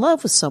fall in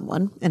love with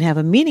someone and have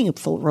a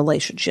meaningful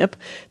relationship,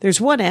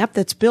 there's one app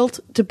that's built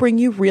to bring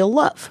you real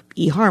love,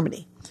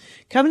 eHarmony.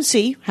 Come and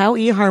see how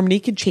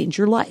eHarmony can change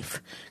your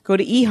life. Go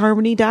to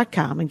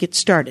eHarmony.com and get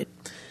started.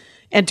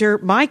 Enter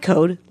my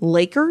code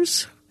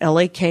LAKERS,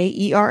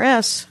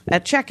 LAKERS,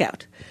 at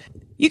checkout.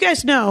 You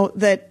guys know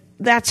that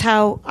that's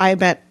how I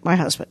met my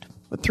husband,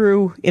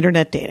 through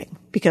internet dating,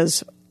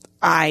 because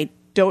I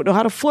don't know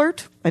how to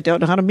flirt. I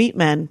don't know how to meet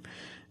men.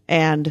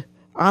 And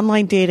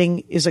online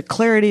dating is a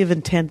clarity of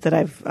intent that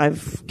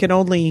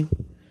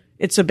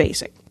it's a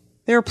basic.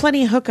 There are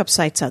plenty of hookup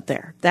sites out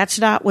there. That's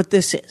not what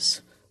this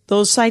is.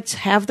 Those sites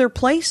have their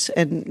place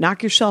and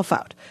knock yourself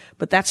out.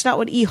 But that's not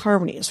what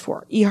eHarmony is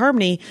for.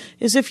 eHarmony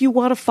is if you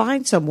want to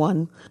find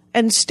someone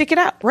and stick it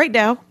out. Right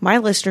now, my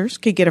listeners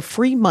can get a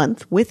free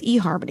month with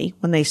eHarmony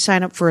when they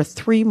sign up for a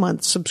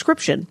 3-month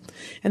subscription.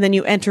 And then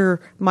you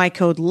enter my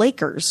code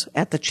LAKERS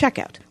at the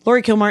checkout.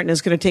 Lori Kilmartin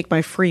is going to take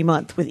my free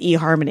month with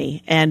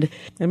eHarmony, and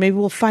maybe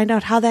we'll find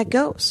out how that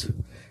goes.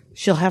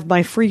 She'll have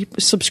my free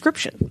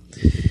subscription.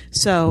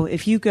 So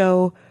if you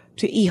go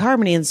to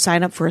eHarmony and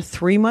sign up for a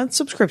 3-month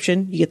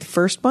subscription, you get the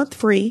first month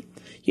free.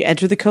 You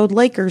enter the code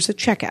LAKERS at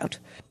checkout.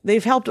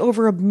 they've helped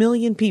over 1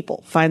 million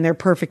people find their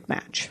perfect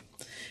match.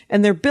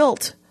 And they're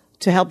built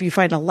to help you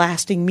find a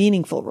lasting,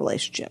 meaningful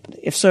relationship.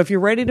 If you're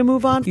ready to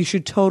move on, you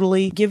should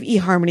totally give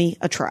eHarmony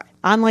a try.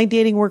 Online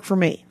dating worked for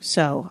me,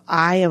 so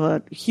I am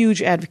a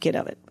huge advocate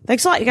of it.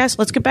 Thanks a lot, you guys.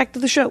 Let's get back to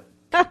the show.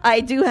 I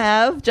do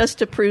have, just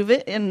to prove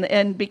it,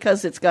 and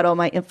because it's got all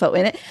my info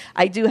in it,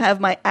 I do have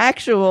my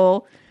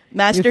actual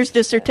master's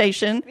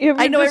dissertation.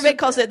 I know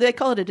everybody they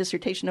call it a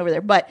dissertation over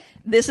there, but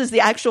this is the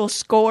actual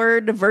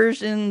scored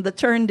version, the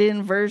turned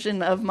in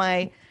version of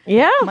my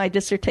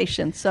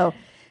dissertation. So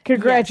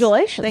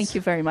congratulations. Yes, thank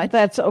you very much.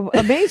 That's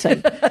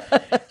amazing.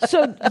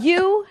 So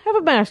you have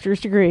a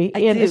master's degree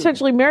in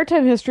essentially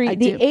maritime history,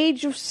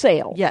 age of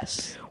sail.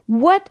 Yes.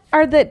 What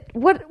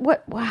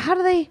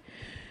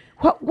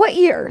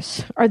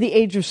years are the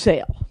age of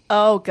sail?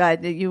 Oh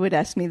God, you would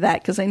ask me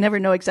that because I never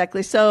know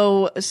exactly.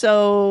 So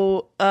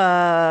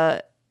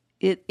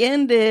it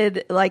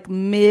ended like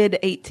mid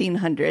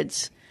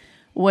 1800s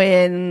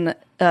when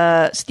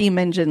steam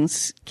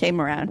engines came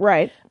around.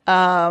 Right.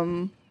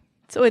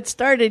 So it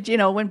started,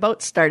 when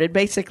boats started,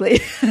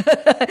 basically.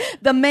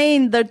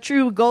 The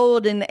true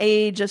golden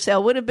age of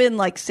sail would have been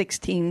like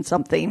 16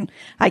 something.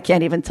 I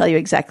can't even tell you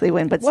exactly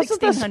when, but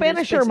wasn't the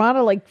Spanish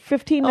Armada like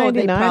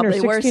 1599 or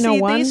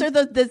 1601? See,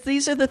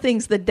 these are the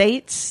things, the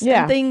dates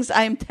and things.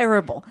 I'm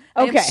terrible.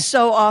 Okay. I'm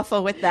so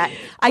awful with that.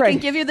 I can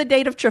give you the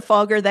date of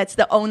Trafalgar. That's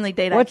the only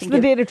date I can give. What's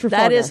the date of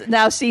Trafalgar? That is,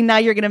 now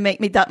you're going to make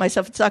me doubt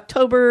myself. It's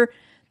October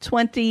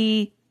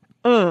 20...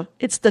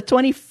 it's the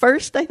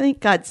 21st, I think.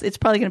 God, it's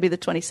probably going to be the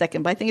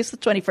 22nd, but I think it's the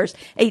 21st,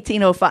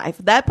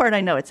 1805. That part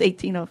I know. It's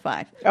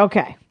 1805.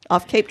 Okay.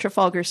 Off Cape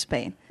Trafalgar,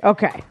 Spain.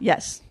 Okay.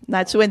 Yes.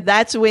 That's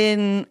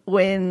when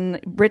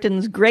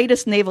Britain's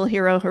greatest naval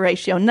hero,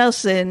 Horatio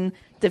Nelson,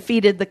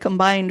 defeated the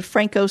combined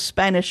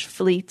Franco-Spanish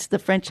fleets, the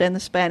French and the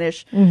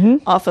Spanish,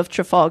 off of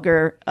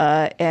Trafalgar.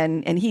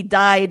 And he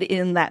died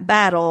in that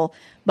battle,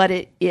 but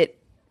it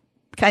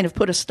kind of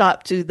put a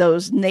stop to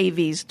those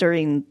navies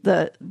during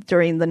the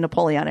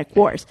Napoleonic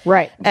Wars.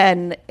 Right.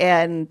 And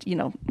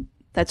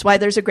that's why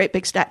there's a great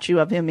big statue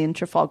of him in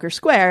Trafalgar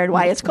Square, and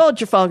why it's called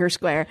Trafalgar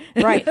Square.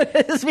 Right.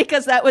 It's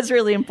because that was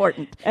really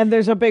important. And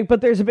there's a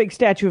big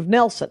statue of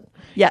Nelson.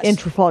 Yes. In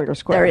Trafalgar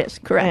Square. There is,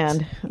 correct.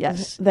 And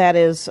yes, that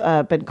has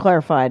been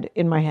clarified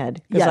in my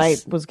head because I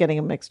was getting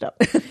them mixed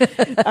up.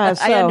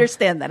 I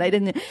understand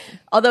that.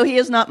 Although he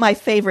is not my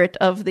favorite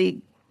of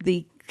the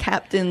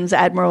captains,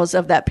 admirals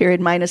of that period,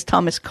 minus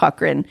Thomas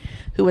Cochrane,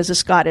 who was a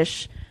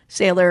Scottish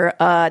sailor.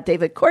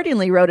 David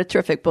Cordingley wrote a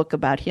terrific book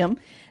about him,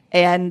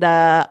 and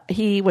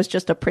he was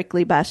just a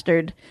prickly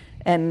bastard,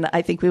 and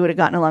I think we would have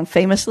gotten along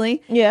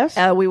famously. Yes.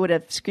 We would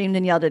have screamed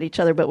and yelled at each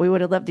other, but we would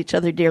have loved each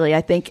other dearly,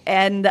 I think.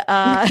 And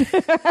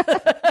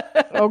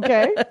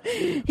okay.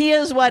 He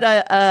is what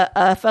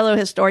a fellow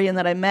historian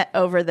that I met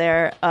over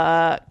there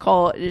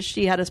called,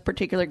 she had a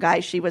particular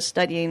guy she was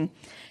studying,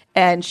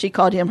 and she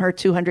called him her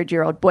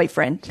 200-year-old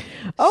boyfriend.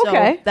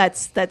 Okay.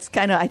 So that's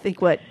kind of, I think,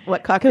 what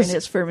Cochrane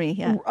is for me.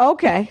 Yeah.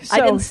 Okay. So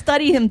I didn't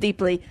study him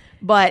deeply,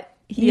 but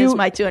he is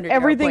my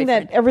 200-year-old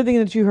boyfriend. Everything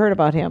that you heard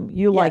about him,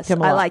 you liked him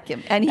a lot. I like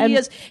him. And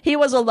he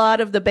was a lot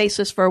of the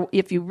basis for,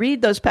 if you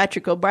read those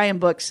Patrick O'Brian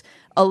books,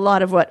 a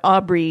lot of what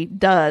Aubrey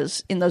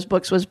does in those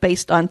books was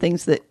based on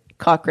things that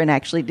Cochrane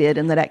actually did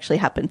and that actually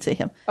happened to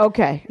him.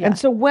 Okay. Yeah. And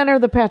so when are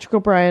the Patrick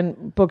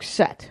O'Brian books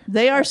set?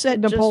 They are set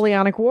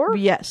Napoleonic War?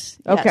 Yes.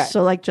 Okay. Yes.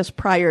 So like just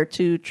prior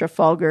to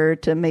Trafalgar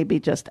to maybe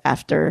just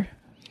after.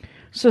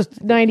 So it's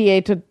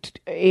 98 to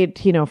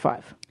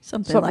 1805.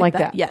 Something like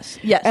that. Yes.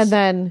 Yes. And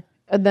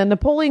then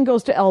Napoleon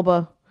goes to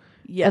Elba.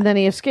 Yeah. And then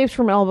he escapes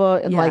from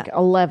Elba in like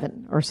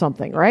 11 or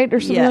something, right? Or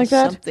something like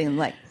that? Something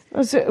like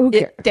who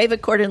cares?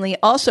 David Cordingley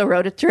also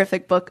wrote a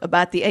terrific book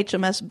about the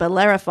HMS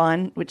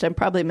Bellerophon, which I'm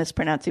probably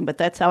mispronouncing, but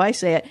that's how I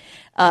say it.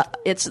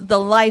 It's the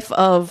life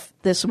of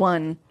this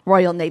one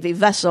Royal Navy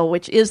vessel,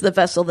 which is the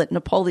vessel that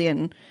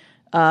Napoleon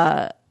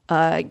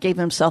gave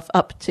himself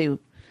up to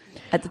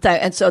at the time,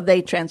 and so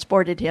they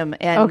transported him.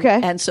 And,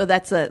 and so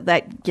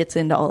that gets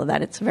into all of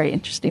that. It's a very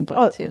interesting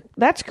book too.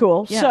 That's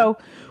cool. Yeah.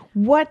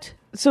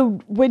 So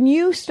when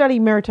you study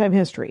maritime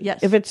history,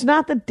 if it's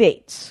not the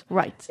dates,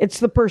 right, it's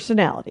the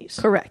personalities.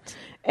 Correct.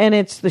 And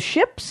it's the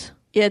ships?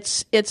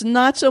 It's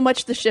not so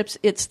much the ships,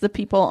 it's the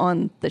people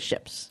on the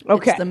ships.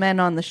 Okay. It's the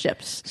men on the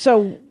ships.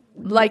 So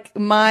like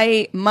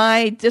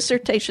my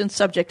dissertation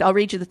subject, I'll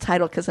read you the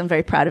title because I'm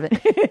very proud of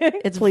it.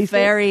 It's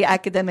very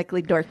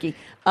academically dorky.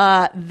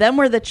 Them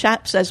were the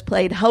chaps as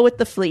played Hull with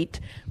the Fleet,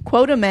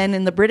 quota men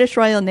in the British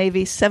Royal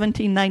Navy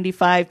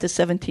 1795 to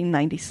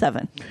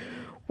 1797.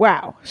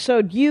 Wow. So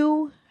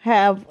you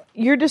have,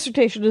 your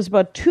dissertation is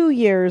about 2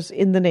 years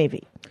in the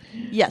Navy.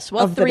 Yes.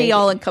 Well, 3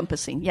 all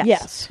encompassing. Yes.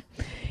 Yes.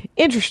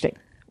 Interesting.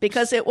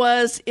 Because it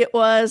was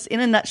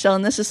in a nutshell,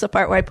 and this is the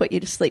part where I put you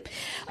to sleep.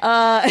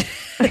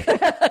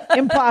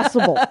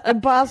 Impossible.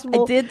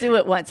 I did do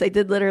it once. I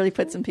did literally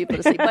put some people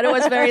to sleep, but it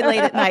was very late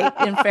at night,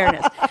 in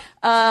fairness.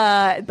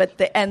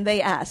 And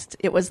they asked.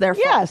 It was their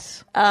fault.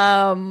 Yes.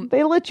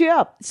 They lit you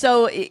up.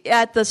 So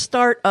at the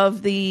start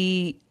of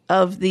the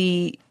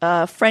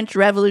French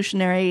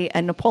Revolutionary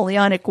and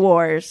Napoleonic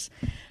Wars,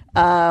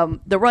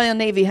 the Royal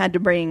Navy had to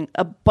bring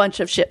a bunch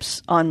of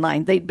ships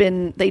online. They'd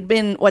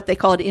been what they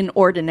called in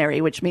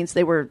ordinary, which means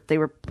they were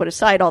put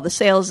aside. All the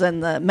sails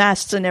and the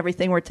masts and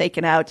everything were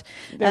taken out,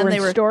 They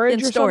were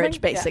in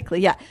storage,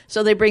 basically. Yeah.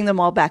 So they bring them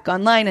all back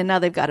online, and now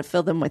they've got to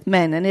fill them with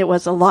men, and it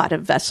was a lot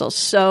of vessels.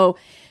 So,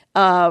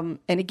 and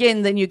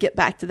again, then you get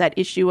back to that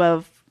issue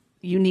of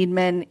you need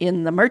men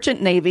in the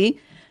merchant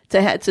navy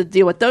to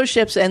deal with those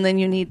ships, and then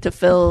you need to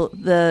fill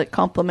the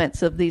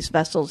complements of these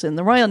vessels in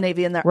the Royal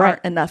Navy, and there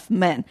aren't enough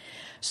men.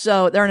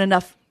 So there aren't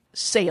enough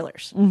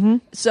sailors. Mm-hmm.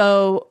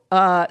 So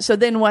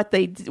then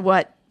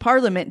what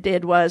Parliament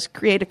did was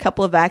create a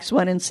couple of acts,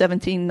 one in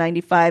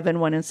 1795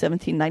 and one in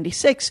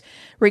 1796,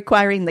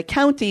 requiring the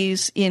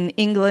counties in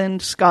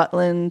England,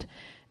 Scotland,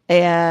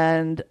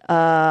 and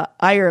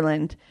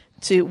Ireland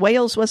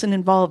Wales wasn't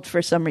involved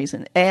for some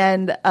reason,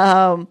 and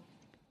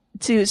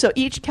so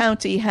each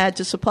county had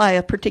to supply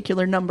a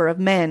particular number of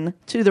men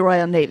to the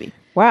Royal Navy.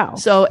 Wow.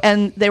 So,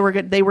 and they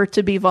were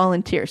to be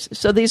volunteers.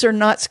 So these are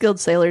not skilled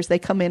sailors. They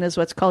come in as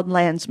what's called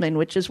landsmen,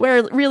 which is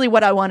really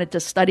what I wanted to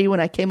study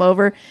when I came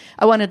over.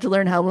 I wanted to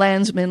learn how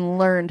landsmen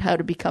learned how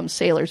to become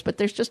sailors, but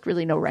there's just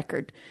really no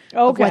record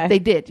of what they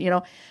did,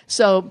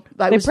 So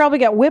they probably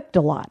got whipped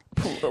a lot.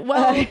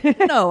 Well,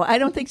 no, I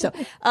don't think so.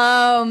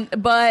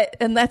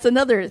 And that's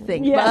another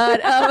thing.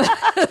 Yeah.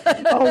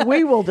 But,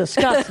 we will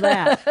discuss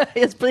that.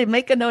 Yes, please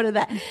make a note of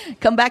that.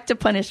 Come back to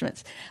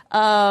punishments.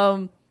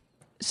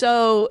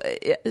 So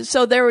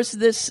there was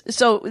this.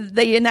 So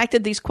they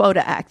enacted these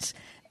quota acts,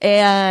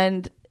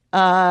 and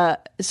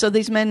so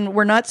these men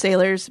were not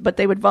sailors, but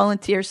they would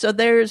volunteer. So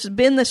there's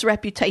been this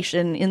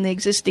reputation in the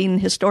existing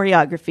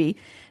historiography,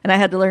 and I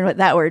had to learn what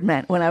that word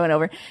meant when I went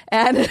over.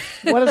 And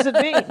what does it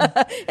mean?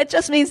 It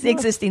just means the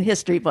existing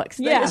history books,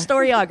 the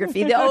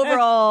historiography, the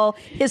overall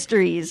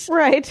histories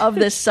of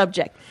this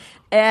subject.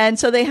 And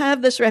so they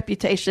have this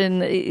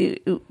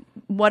reputation.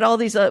 What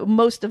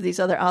most of these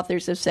other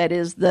authors have said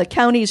is the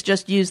counties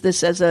just use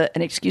this as an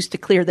excuse to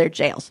clear their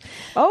jails.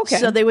 Okay.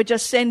 So they would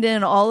just send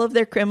in all of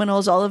their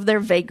criminals, all of their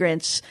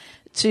vagrants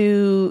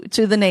to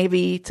the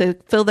Navy to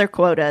fill their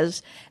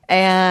quotas.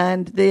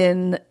 And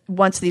then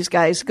once these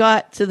guys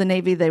got to the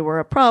Navy, they were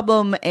a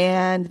problem.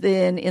 And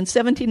then in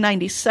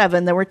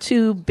 1797, there were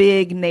two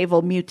big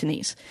naval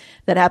mutinies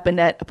that happened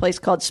at a place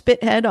called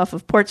Spithead off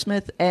of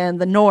Portsmouth and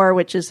the Nore,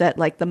 which is at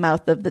like the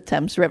mouth of the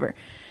Thames River.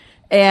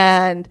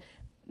 And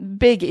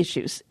big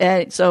issues.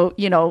 And so,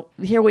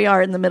 here we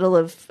are in the middle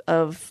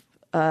of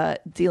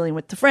dealing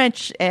with the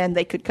French, and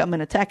they could come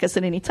and attack us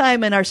at any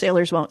time, and our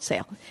sailors won't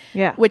sail.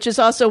 Yeah. Which is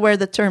also where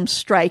the term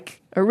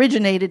strike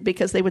originated,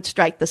 because they would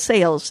strike the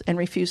sails and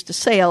refuse to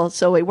sail,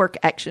 so a work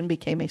action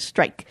became a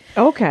strike.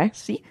 Okay.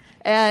 See?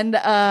 And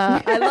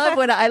I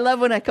love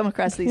when I come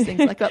across these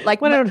things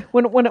like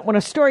when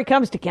a story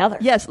comes together.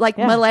 Yes,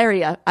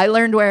 malaria. I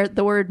learned where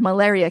the word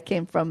malaria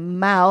came from.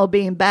 Mal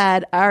being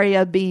bad,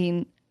 aria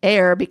being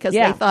air, because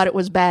they thought it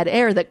was bad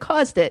air that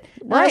caused it.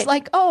 And I was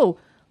like, oh,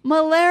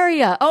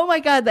 malaria. Oh my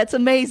God, that's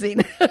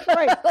amazing.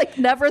 Right.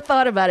 Never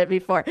thought about it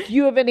before. Do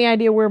you have any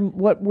idea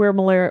what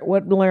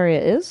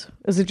malaria is?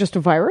 Is it just a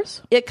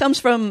virus? It comes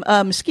from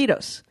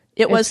mosquitoes.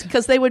 It was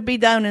because they would be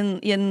down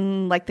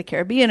in like the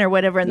Caribbean or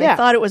whatever, and they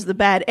thought it was the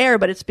bad air,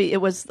 but it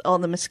was all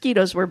the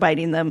mosquitoes were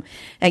biting them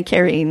and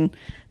carrying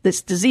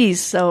this disease.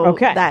 So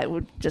that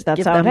would just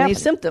give them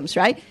these symptoms,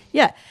 right?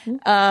 Yeah.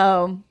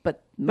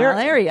 But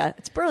malaria,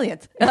 it's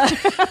brilliant.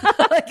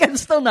 I'm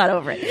still not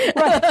over it.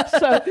 Right.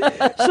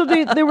 So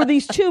there were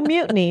these two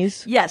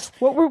mutinies. Yes.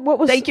 What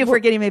was? Thank you for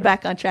getting me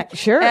back on track.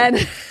 Sure.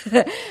 And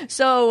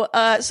so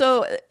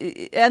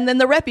then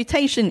the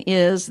reputation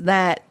is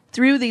that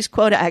through these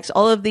quota acts,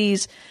 all of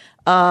these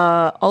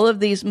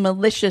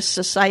malicious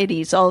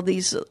societies, all of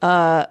these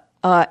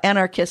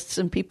anarchists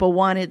and people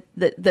wanted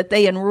that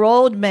they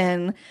enrolled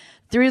men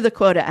through the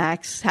quota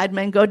acts, had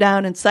men go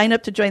down and sign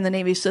up to join the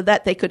Navy so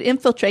that they could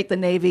infiltrate the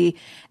Navy,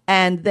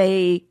 and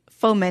they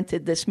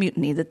fomented this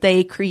mutiny, that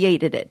they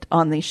created it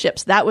on these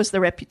ships. That was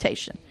the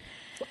reputation.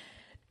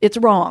 It's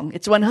wrong.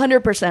 It's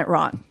 100%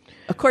 wrong,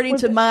 according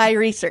to my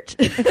research.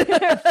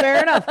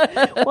 Fair enough.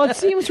 Well, it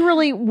seems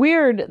really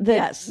weird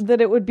that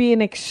it would be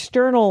an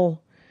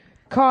external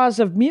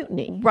cause of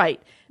mutiny.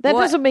 Right. That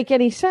doesn't make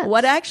any sense.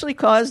 What actually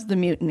caused the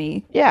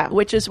mutiny,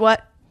 which is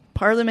what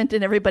Parliament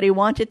and everybody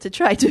wanted to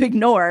try to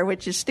ignore,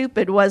 which is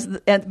stupid,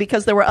 and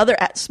because there were other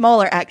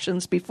smaller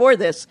actions before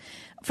this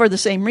for the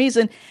same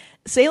reason.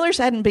 Sailors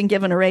hadn't been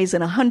given a raise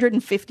in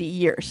 150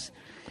 years.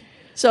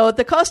 So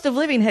the cost of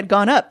living had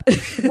gone up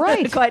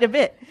quite a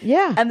bit.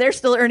 Yeah. And they're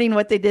still earning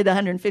what they did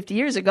 150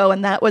 years ago,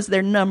 and that was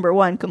their number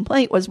one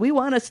complaint was, we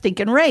want a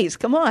stinking raise.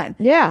 Come on.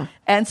 Yeah.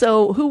 And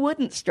so who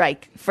wouldn't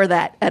strike for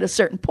that at a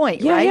certain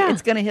point, right? Yeah.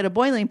 It's going to hit a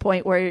boiling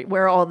point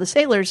where all the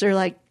sailors are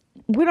like,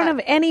 we don't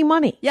have any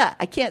money. Yeah,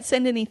 I can't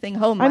send anything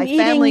home. My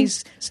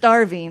family's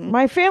starving.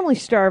 My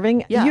family's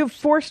starving. Yeah. You've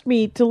forced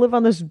me to live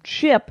on this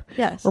ship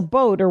or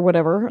boat or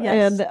whatever.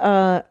 Yes.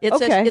 And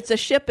it's a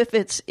ship if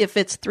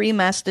it's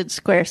three-masted,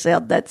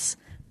 square-sailed. That's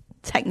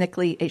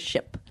technically a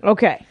ship.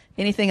 Okay.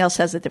 Anything else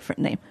has a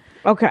different name.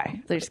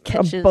 Okay. There's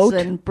Ketches boat?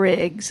 and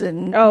Briggs,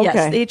 and Oh, yes,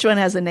 okay. each one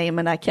has a name,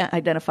 and I can't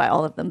identify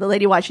all of them. The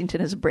Lady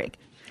Washington is a brig.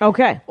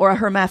 Okay. Or a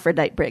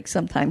hermaphrodite brig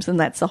sometimes, and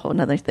that's a whole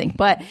other thing.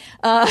 But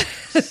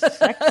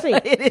Sexy.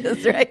 it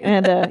is, right?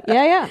 And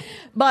yeah.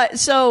 But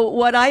so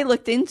what I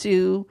looked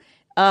into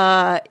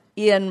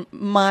in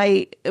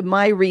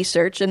my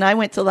research, and I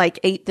went to like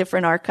 8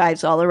 different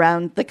archives all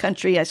around the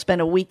country. I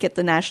spent a week at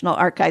the National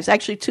Archives,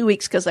 actually 2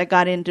 weeks, because I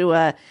got into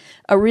a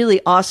really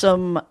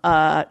awesome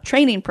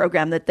training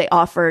program that they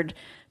offered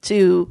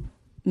to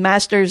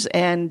master's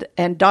and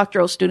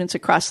doctoral students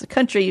across the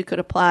country. You could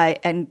apply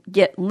and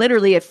get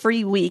literally a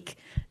free week.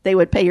 They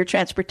would pay your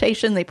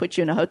transportation. They put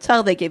you in a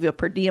hotel. They gave you a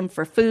per diem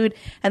for food.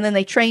 And then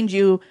they trained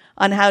you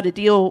on how to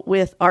deal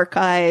with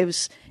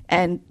archives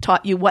and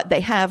taught you what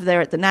they have there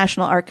at the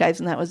National Archives.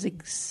 And that was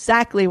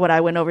exactly what I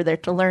went over there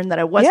to learn that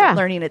I wasn't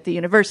learning at the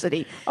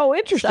university. Oh,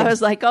 interesting. So I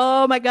was like,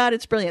 oh my God,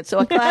 it's brilliant. So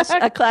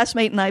a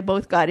classmate and I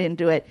both got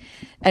into it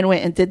and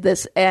went and did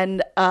this.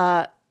 And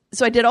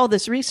so I did all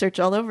this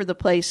research all over the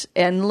place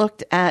and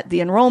looked at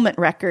the enrollment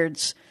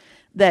records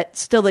that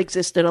still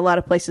existed. A lot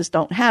of places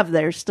don't have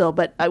theirs still,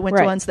 but I went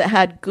to ones that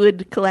had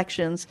good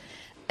collections,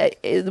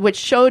 which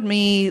showed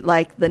me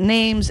like the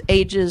names,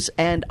 ages,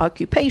 and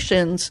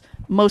occupations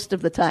most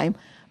of the time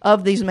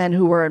of these men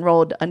who were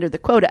enrolled under the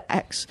Quota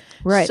Acts.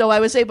 Right. So I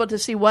was able to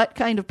see what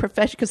kind of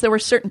profession, because there were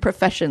certain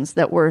professions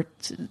that were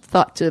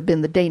thought to have been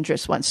the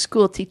dangerous ones: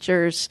 school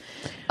teachers,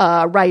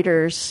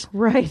 writers,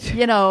 Right.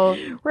 you know,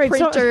 Right.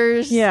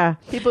 printers, So,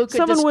 people who could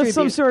someone with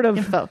some distribute sort of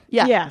info.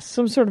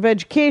 some sort of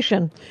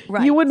education.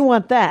 Right. You wouldn't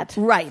want that.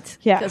 Right.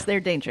 Yeah. Because they're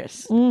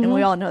dangerous. And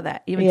we all know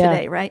that, even Yeah.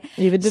 today, right?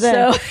 Even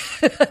today.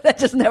 So that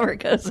just never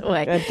goes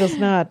away. It does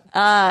not.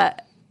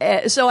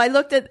 So I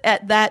looked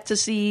at that to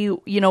see,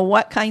 you know,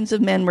 what kinds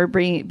of men were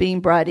being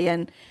brought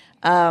in.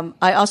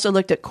 I also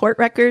looked at court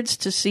records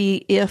to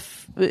see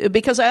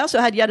because I also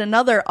had yet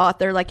another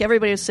author, like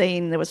everybody was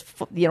saying there was,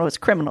 you know, it was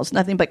criminals,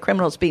 nothing but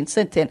criminals being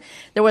sent in.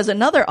 There was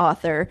another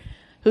author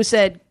who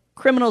said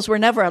criminals were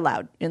never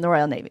allowed in the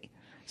Royal Navy.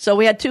 So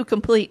we had two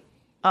complete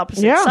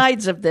opposite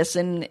sides of this,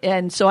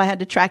 and so I had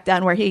to track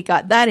down where he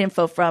got that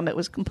info from. It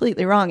was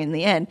completely wrong in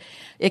the end.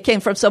 It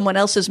came from someone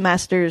else's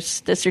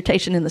master's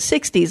dissertation in the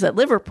 60s at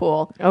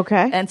Liverpool.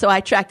 Okay. And so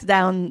I tracked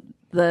down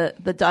the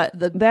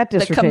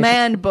dissertation.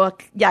 command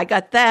book. Yeah, I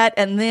got that,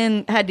 and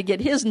then had to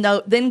get his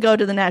note, then go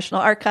to the National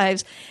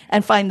Archives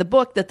and find the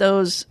book that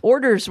those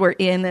orders were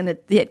in, and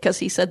because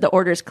he said the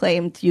orders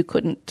claimed you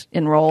couldn't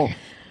enroll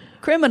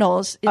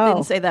criminals. It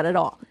didn't say that at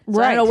all.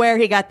 So I don't know where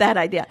he got that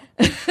idea.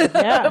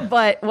 Yeah.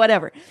 But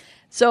whatever.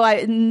 So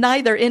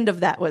neither end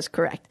of that was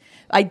correct.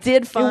 I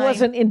did find It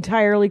wasn't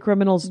entirely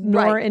criminals,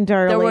 nor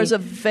entirely there was a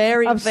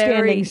very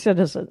upstanding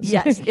citizens.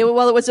 Yes. It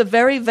was a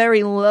very,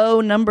 very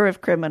low number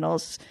of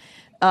criminals.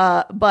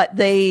 But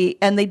they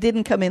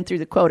didn't come in through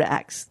the Quota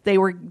Acts. They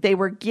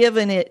were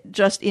given it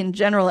just in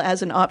general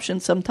as an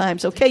option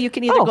sometimes. Okay, you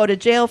can either go to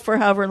jail for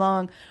however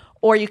long,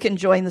 or you can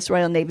join this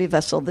Royal Navy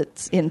vessel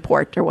that's in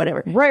port or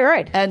whatever.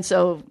 Right. And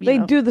so they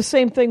do the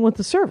same thing with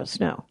the service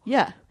now.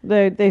 Yeah.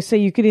 They say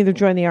you can either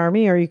join the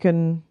army or you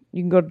can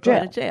go to jail.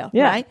 Go to jail,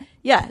 yeah. right?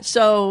 Yeah.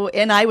 So,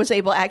 and I was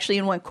able, actually,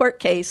 in one court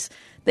case,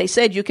 they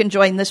said you can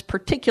join this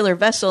particular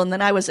vessel, and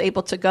then I was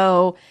able to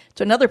go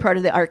to another part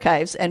of the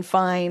archives and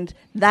find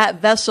that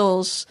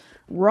vessel's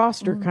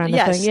roster kind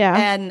of thing,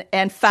 yeah.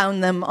 And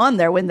found them on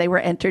there when they were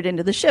entered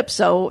into the ship.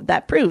 So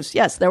that proves,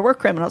 yes, there were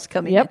criminals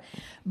coming in.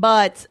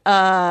 But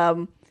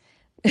now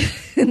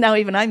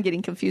even I'm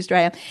getting confused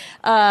where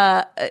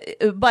I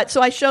am. But so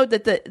I showed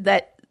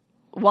that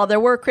while there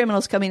were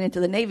criminals coming into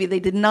the Navy, they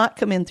did not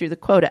come in through the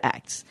Quota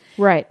Acts.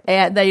 Right.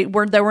 And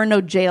there were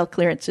no jail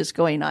clearances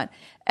going on.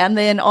 And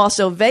then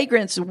also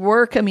vagrants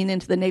were coming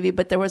into the Navy,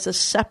 but there was a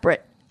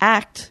separate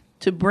act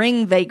to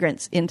bring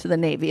vagrants into the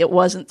Navy. It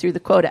wasn't through the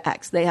Quota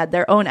Acts. They had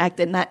their own act,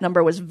 and that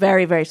number was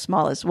very, very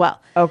small as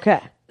well. Okay.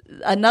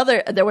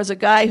 There was a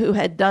guy who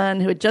had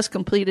just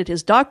completed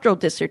his doctoral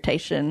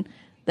dissertation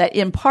that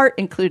in part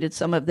included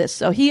some of this.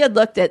 So he had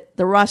looked at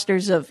the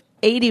rosters of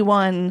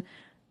 81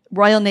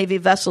 Royal Navy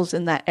vessels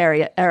in that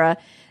era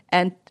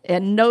and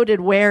noted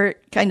where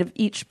kind of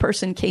each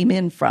person came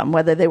in from,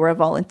 whether they were a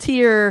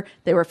volunteer,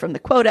 they were from the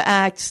Quota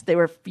Acts, they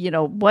were,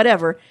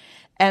 whatever.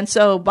 And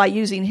so by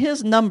using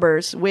his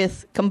numbers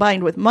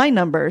combined with my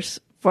numbers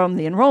from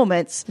the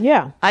enrollments,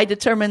 I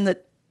determined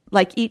that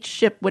like each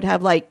ship would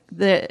have like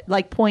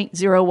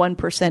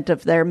 0.01%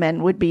 of their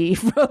men would be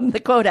from the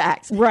Quota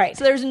Acts. Right.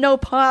 So there's no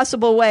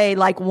possible way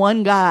like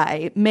one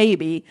guy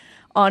maybe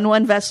on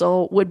one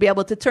vessel would be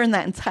able to turn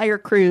that entire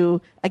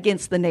crew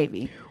against the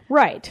Navy.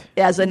 Right.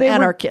 As an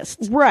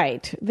anarchist.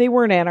 Right. They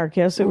weren't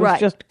anarchists. It was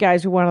just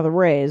guys who wanted the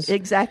raise.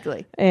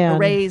 Exactly. And a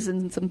raise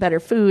and some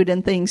better food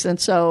and things. And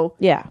so,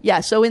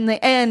 so in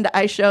the end,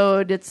 I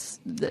showed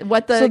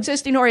what the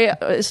existing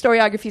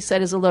historiography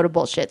said is a load of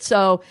bullshit.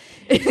 So,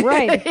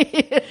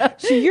 right.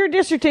 So your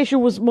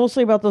dissertation was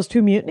mostly about those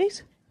two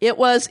mutinies? It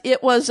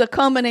was a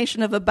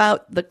combination of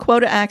about the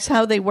Quota Acts,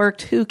 how they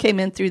worked, who came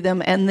in through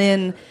them, and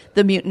then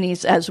the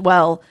mutinies as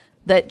well,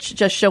 that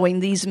just showing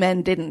these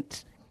men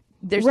didn't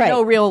there's Right.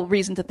 no real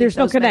reason to think There's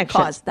no those men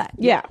connection. caused that.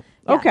 Yeah.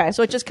 Okay.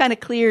 So it just kind of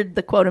cleared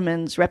the quota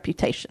men's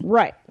reputation.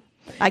 Right.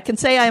 I can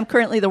say I am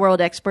currently the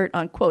world expert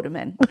on quota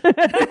men.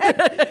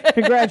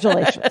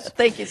 Congratulations.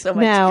 Thank you so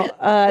much.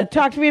 Now,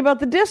 talk to me about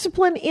the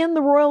discipline in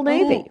the Royal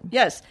Navy.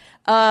 Yes.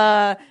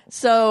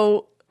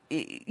 So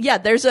yeah,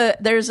 there's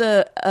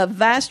a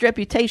vast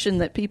reputation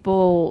that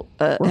people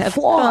have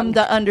come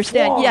to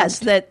understand. Flogged. Yes,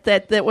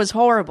 that was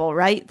horrible,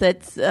 right?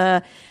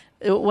 That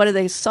what are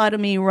they?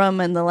 Sodomy,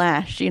 rum, and the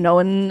lash.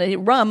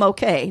 And rum,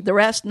 okay. The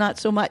rest, not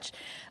so much.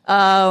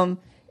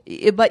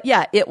 But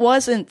yeah, it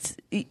wasn't.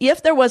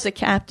 If there was a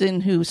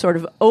captain who sort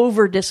of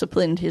over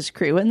disciplined his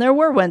crew, and there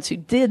were ones who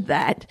did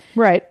that,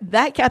 Right.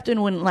 that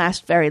captain wouldn't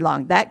last very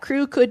long. That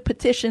crew could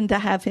petition to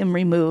have him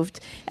removed,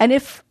 and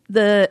if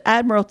the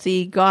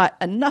Admiralty got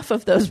enough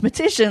of those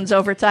petitions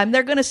over time,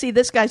 they're going to see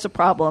this guy's a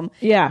problem,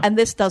 Yeah. and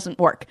this doesn't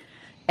work,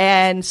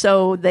 and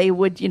so they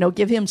would,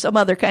 give him some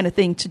other kind of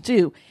thing to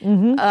do.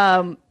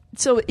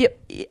 So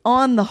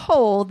on the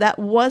whole, that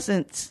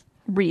wasn't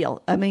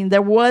real. I mean,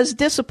 there was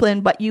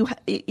discipline, but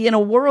in a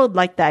world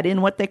like that,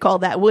 in what they call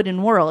that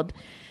wooden world,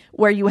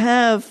 where you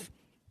have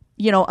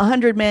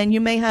 100 men,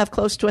 you may have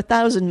close to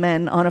 1,000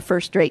 men on a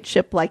first-rate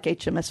ship like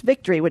HMS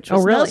Victory, which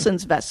was really?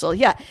 Nelson's vessel.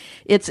 Yeah,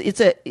 it's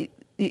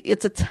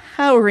a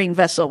towering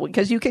vessel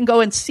because you can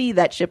go and see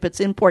that ship. It's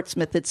in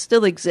Portsmouth. It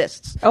still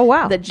exists. Oh,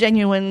 wow. The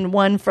genuine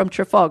one from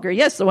Trafalgar.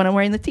 Yes, the one I'm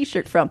wearing the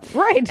T-shirt from.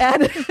 Right.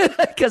 And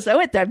because I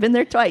went there. I've been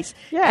there twice.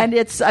 Yeah. And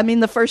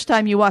the first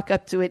time you walk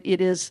up to it, it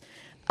is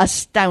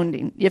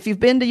astounding. If you've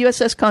been to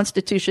USS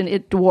Constitution,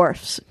 it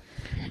dwarfs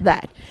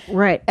that.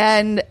 Right.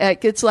 And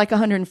it's like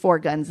 104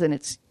 guns, and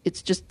it's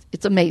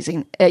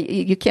amazing.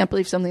 You can't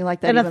believe something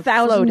like that And even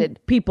 1,000 floated.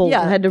 people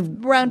had to...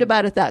 round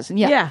about 1,000.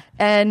 Yeah.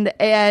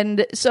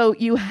 And so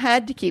you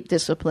had to keep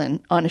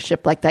discipline on a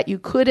ship like that. You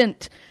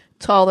couldn't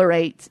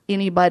tolerate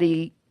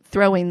anybody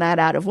throwing that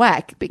out of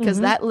whack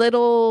because that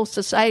little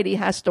society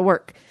has to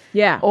work.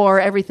 Yeah. Or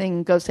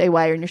everything goes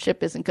haywire and your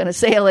ship isn't going to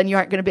sail and you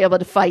aren't going to be able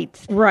to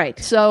fight. Right.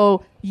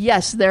 So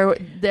yes, there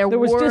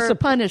was were discipline.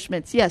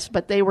 punishments. Yes,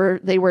 but they were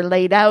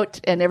laid out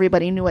and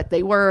everybody knew what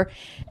they were,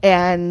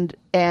 and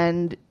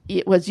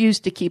it was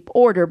used to keep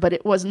order, but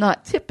it was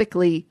not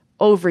typically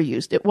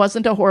overused. It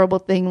wasn't a horrible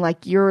thing.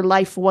 Like your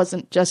life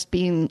wasn't just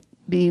being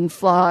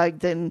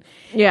flogged, and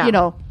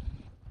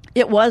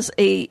it was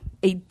a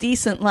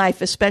decent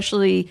life,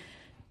 especially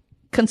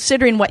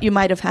considering what you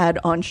might have had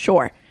on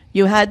shore.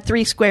 You had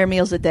 3 square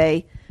meals a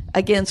day.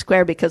 Again,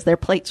 square because their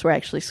plates were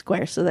actually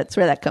square, so that's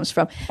where that comes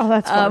from. Oh,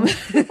 that's fun.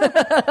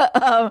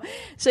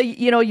 So,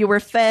 you were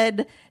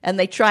fed, and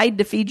they tried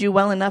to feed you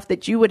well enough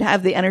that you would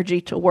have the energy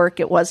to work.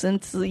 It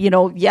wasn't,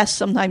 yes,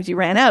 sometimes you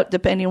ran out,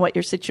 depending on what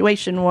your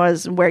situation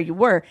was and where you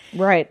were.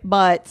 Right.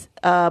 But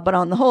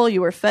on the whole,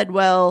 you were fed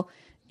well.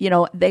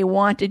 They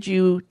wanted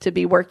you to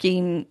be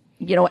working,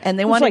 and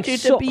they wanted you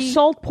to be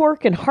salt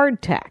pork and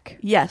hardtack.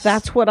 Yes.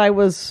 That's what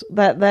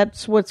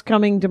that's what's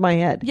coming to my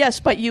head. Yes,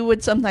 but you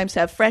would sometimes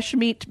have fresh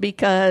meat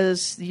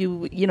because when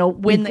You'd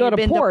go they've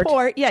been to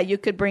port. you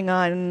could bring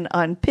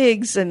on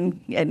pigs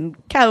and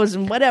cows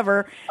and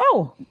whatever.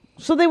 Oh,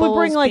 so they would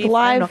Bulls, beef, like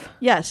live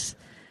yes,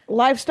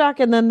 livestock,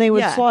 and then they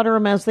would slaughter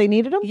them as they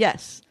needed them.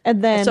 yes,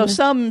 and then so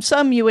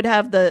some you would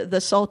have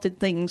the salted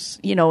things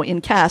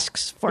in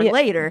casks for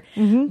later,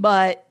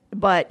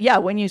 But yeah,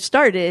 when you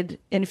started,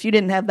 and if you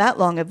didn't have that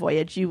long a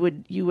voyage, you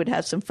would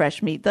have some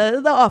fresh meat.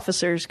 The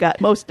officers got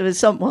most of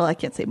it. Well, I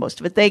can't say most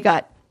of it. They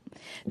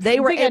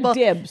were able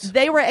dibs.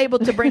 They were able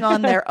to bring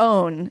on their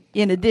own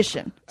in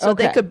addition, so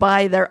they could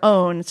buy their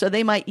own. So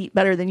they might eat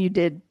better than you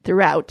did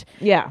throughout.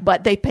 Yeah,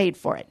 but they paid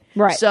for it.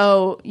 Right.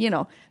 So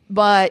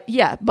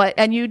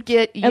and you'd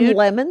get and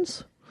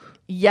lemons.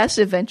 Yes,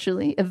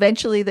 eventually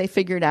they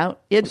figured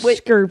out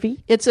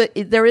Scurvy.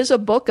 There is a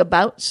book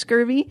about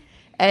scurvy.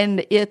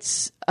 And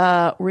it's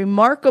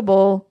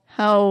remarkable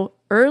how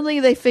early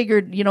they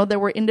figured, there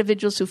were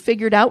individuals who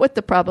figured out what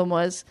the problem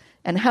was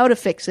and how to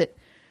fix it,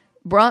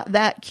 brought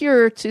that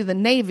cure to the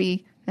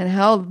Navy, and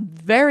how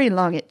very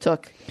long it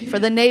took for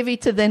the Navy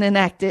to then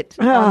enact it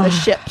on the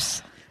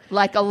ships.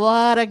 Like a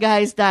lot of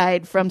guys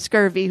died from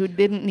scurvy who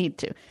didn't need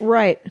to.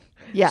 Right.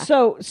 Yeah.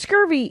 So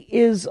scurvy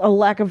is a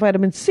lack of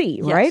vitamin C,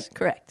 right? Yes,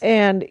 correct.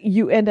 And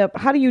you end up,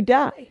 how do you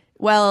die?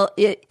 Well,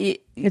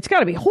 It's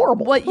got to be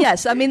horrible. Well,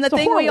 yes. I mean, the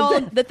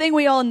thing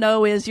we all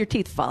know is your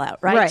teeth fall out,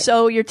 right?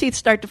 So your teeth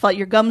start to fall,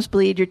 your gums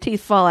bleed, your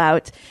teeth fall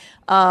out.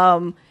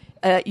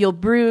 You'll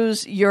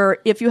bruise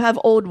if you have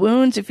old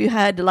wounds, if you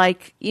had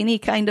like any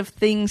kind of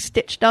thing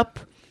stitched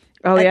up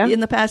in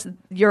the past,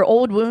 your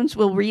old wounds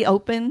will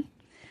reopen.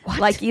 What?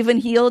 Like even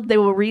healed, they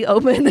will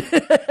reopen.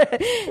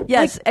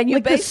 Yes, and you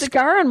like the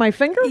scar on my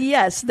finger.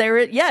 Yes, there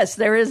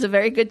is a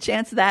very good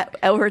chance that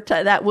over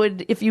time that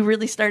would, if you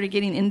really started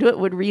getting into it,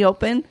 would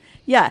reopen.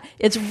 Yeah,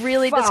 it's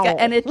really disgusting,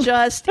 and it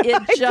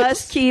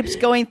just keeps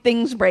going.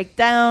 Things break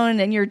down,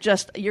 and you're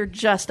just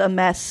a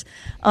mess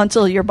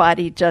until your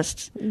body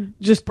just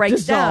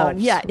breaks dissolves. down.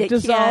 Yeah, it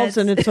dissolves,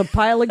 and it's a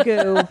pile of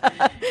goo,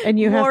 and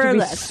you have to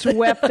be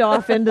swept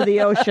off into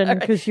the ocean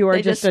because you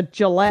are just a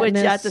gelatinous.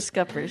 Put you out the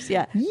scuppers.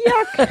 Yeah,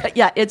 yuck.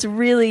 Yeah, it's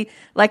really,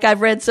 like,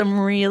 I've read some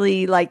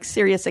really, like,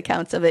 serious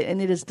accounts of it,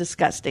 and it is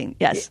disgusting.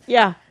 Yes.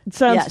 Yeah, it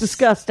sounds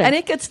disgusting. And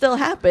it could still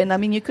happen. I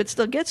mean, you could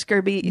still get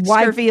scurvy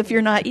if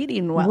you're not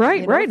eating well.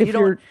 Right, right.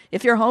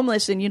 If you're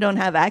homeless and you don't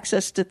have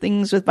access to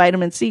things with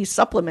vitamin C,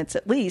 supplements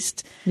at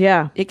least,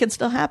 it can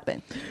still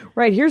happen.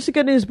 Right. Here's the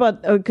good news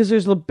about, because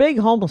there's a big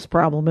homeless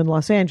problem in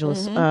Los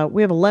Angeles.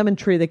 We have a lemon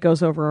tree that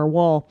goes over our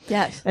wall.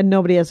 Yes. And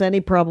nobody has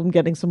any problem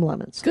getting some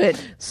lemons. Good.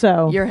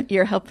 So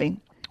you're helping.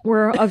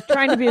 We're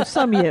trying to be of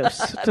some use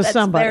to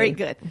somebody. Very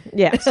good.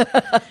 Yes.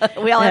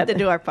 We all have to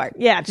do our part.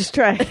 Yeah, just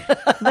try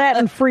that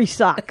and free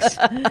socks.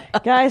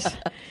 Guys.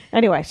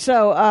 Anyway,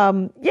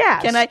 so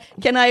yeah.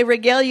 Can I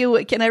regale you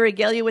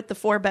with the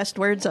 4 best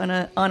words on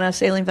a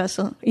sailing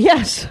vessel?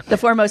 Yes. The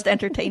 4 most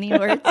entertaining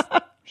words?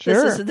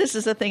 Sure. This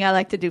is a thing I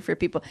like to do for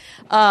people.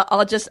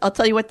 I'll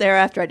tell you what they're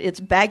after. It's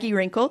baggy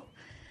wrinkle,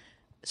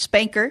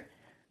 spanker,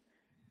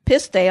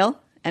 pissdale,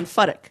 and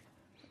futtock.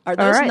 Are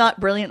those not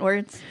brilliant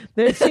words?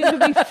 They seem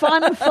to be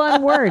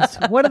fun words.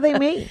 What do they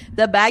mean?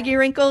 The baggy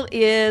wrinkle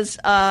is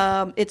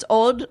it's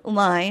old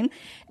line,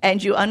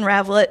 and you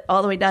unravel it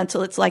all the way down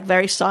till it's like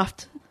very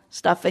soft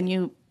stuff.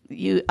 And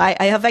I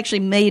have actually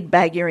made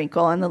baggy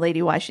wrinkle on the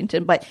Lady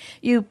Washington, but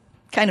you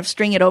kind of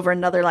string it over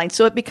another line,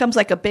 so it becomes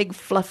like a big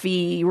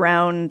fluffy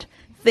round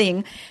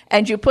thing,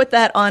 and you put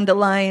that onto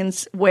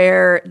lines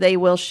where they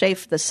will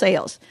chafe the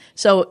sails.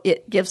 So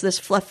it gives this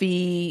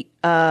fluffy,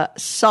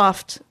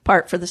 soft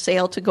part for the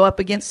sail to go up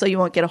against, so you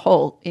won't get a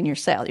hole in your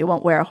sail. You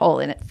won't wear a hole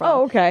in it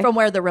from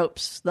where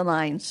the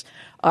lines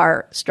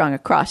are strung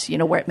across,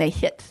 where it may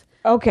hit.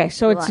 Okay,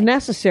 so it's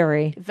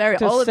necessary.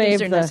 All of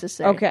these are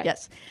necessary. Okay.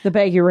 Yes. The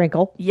baggy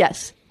wrinkle.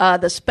 Yes.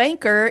 The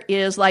spanker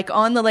is like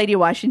on the Lady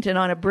Washington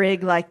on a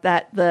brig like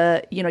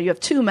that. You have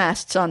 2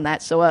 masts on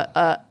that, so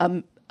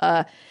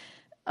a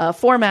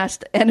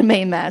foremast and a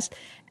mainmast.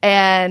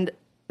 And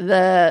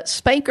the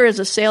spanker is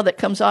a sail that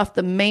comes off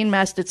the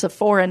mainmast. It's a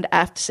fore and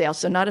aft sail,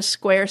 so not a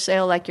square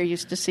sail like you're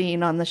used to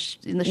seeing in the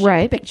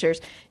ship pictures.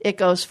 It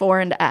goes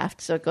fore and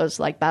aft, so it goes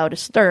like bow to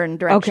stern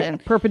direction.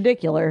 Okay,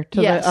 perpendicular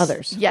to the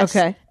others. Yes.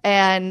 Okay.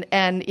 And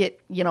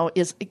it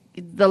is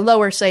the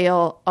lower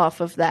sail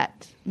off of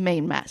that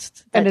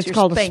mainmast. And it's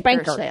called a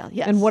spanker. Sail.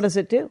 Yes. And what does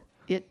it do?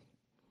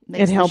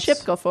 Makes the ship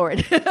go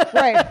forward.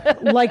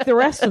 Right. Like the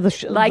rest of the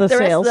sails. Rest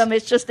of them,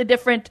 it's just a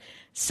different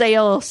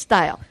sail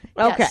style.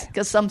 Okay.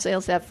 Because some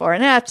sails have fore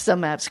and aft,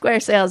 some have square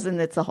sails,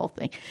 and it's a whole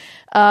thing.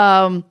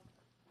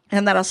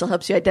 And that also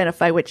helps you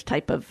identify which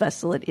type of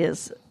vessel it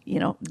is.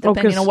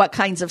 Depending on what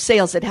kinds of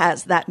sails it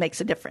has, that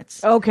makes a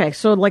difference. Okay,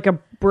 so like a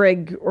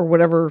brig or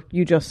whatever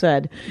you just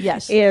said,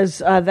 is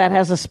that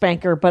has a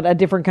spanker, but a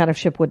different kind of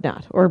ship would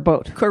not, or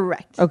boat.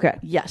 Correct. Okay.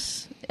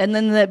 Yes. And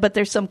then, but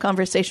there's some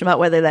conversation about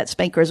whether that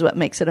spanker is what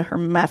makes it a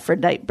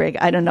hermaphrodite brig.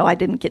 I don't know. I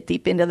didn't get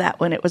deep into that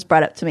when it was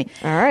brought up to me.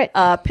 All right.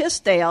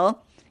 Pissdale.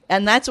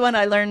 And that's when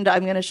I learned,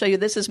 I'm going to show you,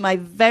 this is my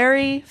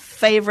very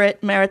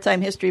favorite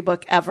maritime history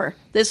book ever.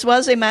 This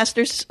was a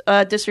master's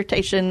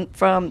dissertation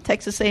from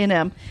Texas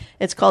A&M.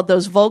 It's called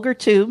Those Vulgar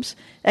Tubes,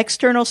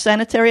 External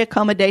Sanitary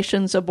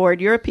Accommodations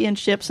Aboard European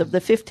Ships of the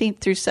 15th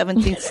through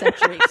 17th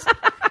Centuries.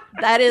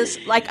 That is,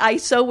 I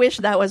so wish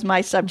that was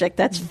my subject.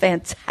 That's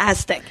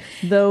fantastic.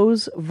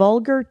 Those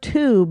Vulgar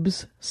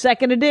Tubes,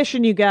 2nd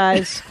edition, you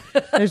guys.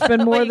 There's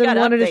been more than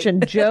one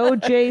edition. Joe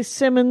J.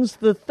 Simmons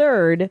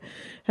III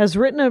has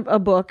written a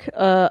book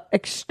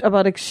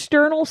about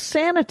external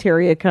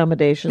sanitary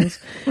accommodations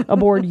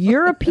aboard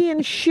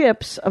European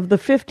ships of the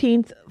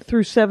 15th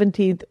through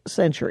 17th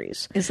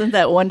centuries. Isn't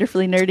that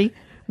wonderfully nerdy?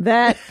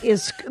 That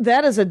is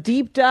a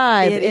deep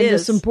dive into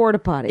some porta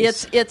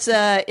potties.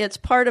 It's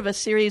part of a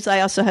series. I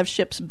also have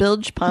ships'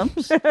 bilge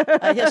pumps,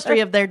 a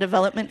history of their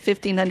development,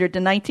 1500 to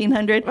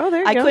 1900. Oh,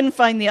 there you go. I couldn't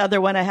find the other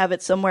one. I have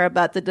it somewhere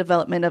about the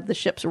development of the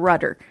ship's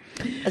rudder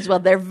as well.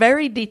 They're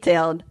very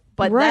detailed.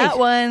 But that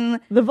one...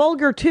 The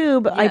Vulgar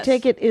Tube, I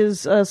take it,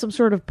 is some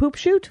sort of poop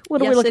chute?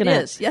 What are we looking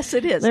at? Yes,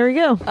 it is. There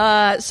you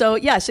go. So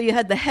you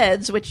had the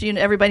heads, which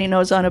everybody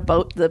knows on a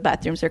boat, the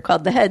bathrooms are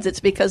called the heads. It's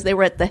because they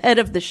were at the head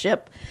of the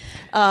ship.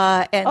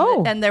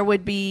 And there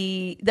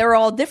were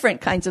all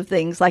different kinds of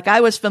things. Like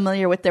I was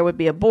familiar with, there would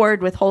be a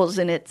board with holes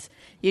in it.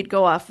 You'd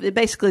go off,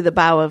 basically the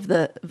bow of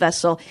the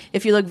vessel.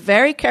 If you look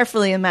very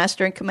carefully in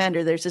Master and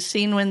Commander, there's a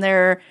scene when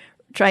they're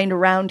trying to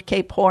round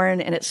Cape Horn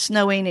and it's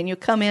snowing and you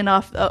come in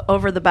off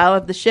over the bow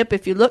of the ship.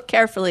 If you look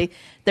carefully,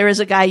 there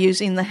is a guy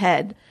using the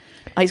head.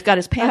 He's got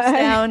his pants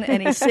down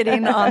and he's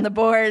sitting on the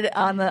board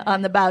on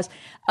the bows.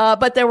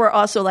 But there were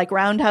also like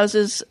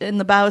roundhouses in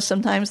the bows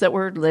sometimes that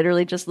were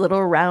literally just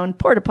little round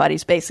porta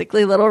potties,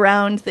 basically little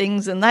round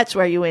things, and that's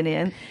where you went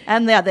in.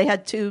 And they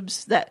had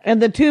tubes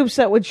and the tubes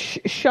that would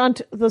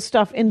shunt the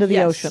stuff into the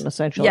ocean,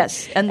 essentially.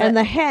 Yes, and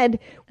the head,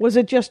 was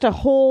it just a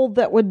hole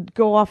that would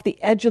go off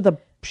the edge of the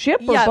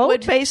ship or boat?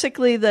 Would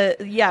basically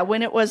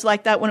when it was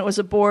like that, when it was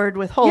a board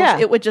with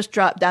holes, it would just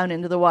drop down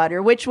into the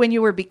water, which when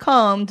you were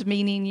becalmed,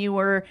 meaning you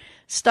were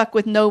stuck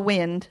with no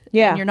wind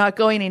and you're not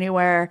going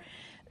anywhere,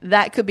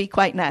 that could be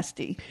quite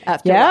nasty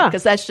after that,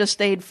 because that's just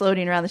stayed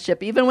floating around the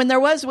ship. Even when there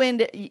was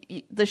wind,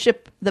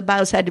 the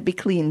bows had to be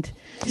cleaned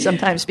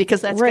sometimes,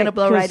 because that's going to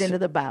blow right into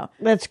the bow.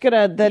 That's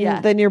gonna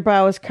then your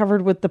bow is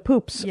covered with the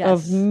poops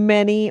of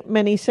many,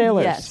 many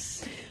sailors.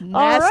 Yes.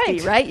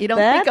 Nasty, right? You don't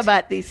think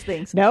about these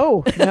things.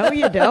 No,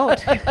 you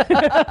don't.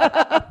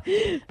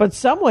 But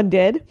someone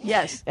did.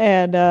 Yes.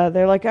 And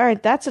they're like, all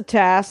right, that's a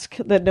task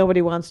that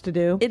nobody wants to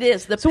do. It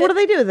is. So what do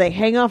they do? They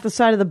hang off the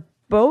side of the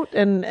boat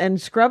and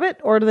scrub it,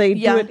 or do they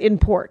do it in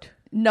port?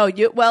 No,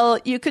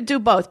 you could do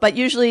both, but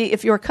usually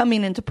if you were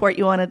coming into port,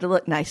 you wanted to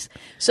look nice,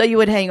 so you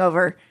would hang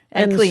over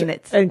and clean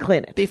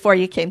it before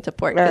you came to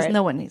port, because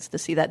no one needs to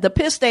see that. The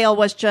piss dale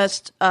was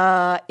just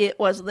it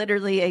was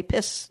literally a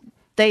piss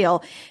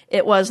dale.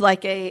 It was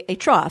like a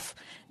trough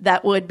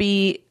that would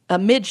be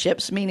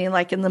midships, meaning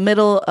like in the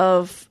middle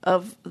of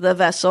the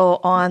vessel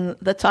on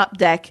the top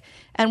deck,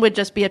 and would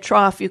just be a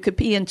trough you could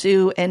pee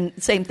into, and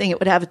same thing, it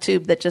would have a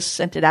tube that just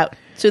sent it out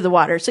to the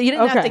water. So you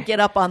didn't have to get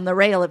up on the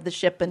rail of the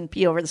ship and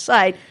pee over the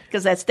side,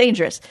 because that's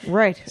dangerous.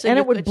 Right. So and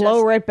it would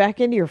blow right back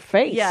into your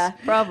face. Yeah,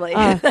 probably.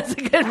 That's a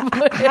good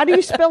point. How do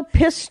you spell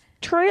piss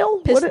trail?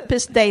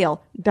 Piss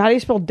dale. How do you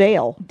spell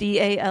dale?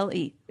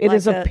 D-A-L-E. It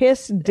is a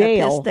piss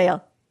dale. A piss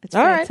dale. It's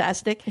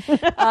fantastic.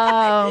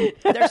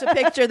 There's a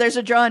picture. There's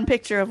a drawn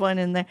picture of one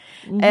in there,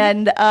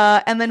 and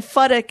then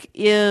futtock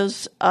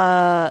is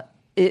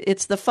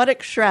it's the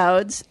futtock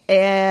shrouds.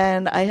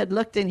 And I had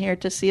looked in here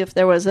to see if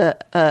there was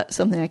a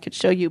something I could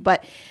show you,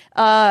 but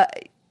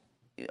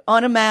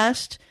on a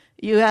mast,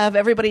 you have,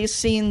 everybody's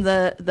seen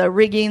the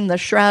rigging, the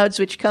shrouds,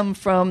 which come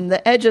from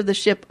the edge of the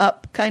ship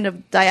up, kind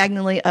of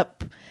diagonally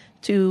up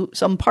to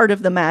some part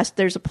of the mast.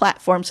 There's a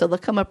platform, so they'll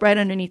come up right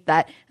underneath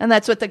that, and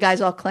that's what the guys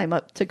all climb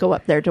up to go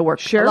up there to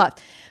work a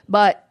lot.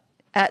 But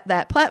at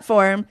that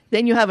platform,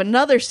 then you have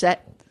another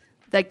set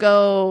that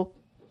go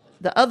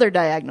the other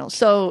diagonal.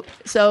 So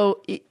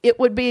it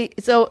would be,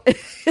 so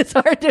it's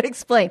hard to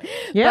explain.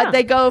 Yeah. But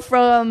they go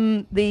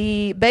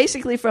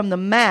basically from the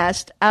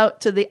mast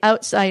out to the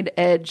outside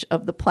edge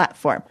of the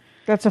platform.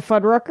 That's a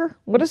Fuddrucker?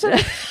 What is it?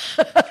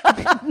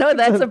 No,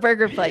 that's a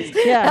burger place.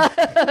 Yeah.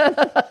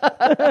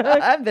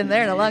 I've been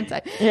there in a long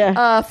time. Yeah.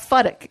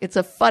 Futtock. It's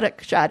a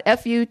futtock shot.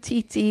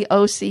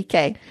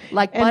 Futtock.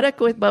 Like buttock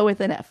with bow with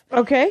an F.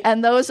 Okay.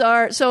 And those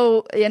are,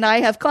 and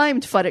I have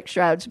climbed futtock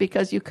shrouds,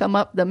 because you come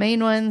up the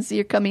main ones,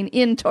 you're coming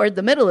in toward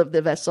the middle of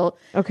the vessel.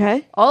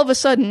 Okay. All of a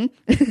sudden,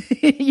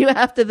 you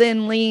have to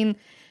then lean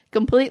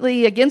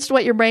completely against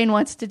what your brain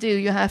wants to do.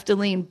 You have to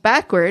lean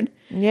backward.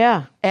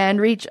 Yeah. And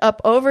reach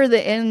up over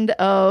the end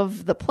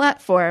of the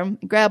platform,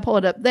 grab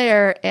hold up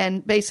there,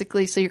 and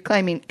basically, so you're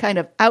climbing kind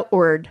of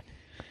outward,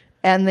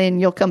 and then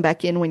you'll come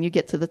back in when you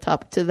get to the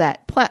top to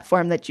that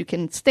platform that you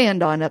can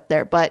stand on up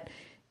there. But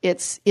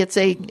it's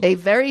a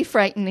very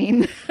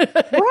frightening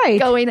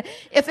going.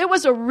 If it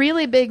was a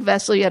really big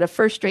vessel, you had a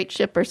first-rate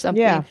ship or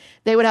something,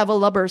 they would have a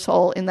lubber's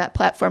hole in that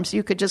platform, so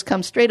you could just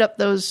come straight up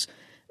those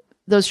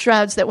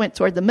shrouds that went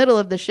toward the middle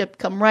of the ship,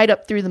 come right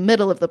up through the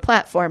middle of the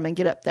platform and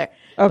get up there.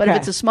 Okay. But if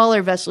it's a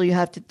smaller vessel, you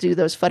have to do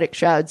those futtock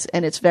shrouds,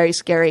 and it's very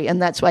scary.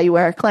 And that's why you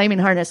wear a climbing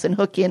harness and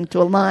hook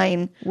into a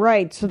line.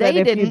 Right. So that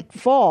if you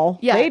fall,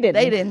 they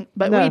didn't.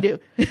 But we do.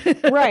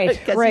 Right.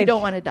 Because you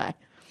don't want to die.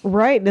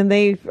 Right. And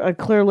they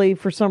clearly,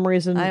 for some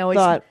reason, I always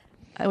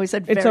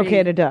said it's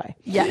okay to die.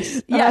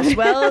 Yes.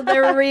 Well,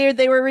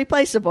 they were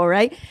replaceable,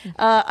 right?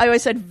 I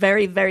always had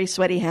very, very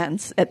sweaty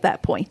hands at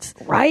that point.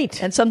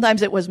 Right. And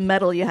sometimes it was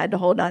metal you had to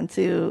hold on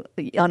to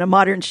on a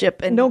modern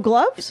ship. And no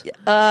gloves?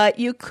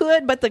 You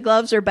could, but the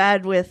gloves are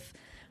bad with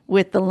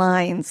the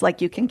lines.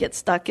 Like, you can get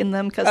stuck in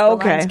them, because the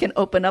lines can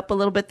open up a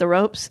little bit, the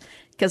ropes,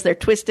 because they're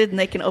twisted and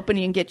they can open.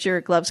 You can get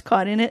your gloves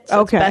caught in it.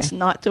 So it's best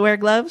not to wear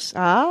gloves.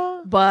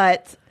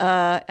 But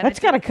that's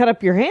got to cut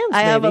up your hands.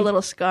 I have a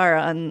little scar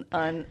on.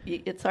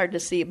 It's hard to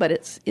see, but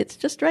it's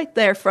just right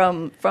there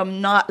from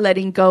not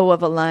letting go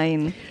of a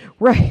line.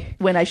 Right.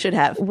 When I should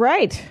have.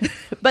 Right.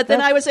 But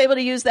then I was able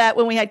to use that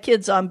when we had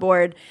kids on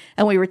board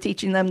and we were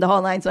teaching them the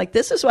whole lines. Like,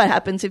 this is what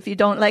happens if you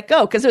don't let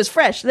go, because it was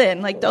fresh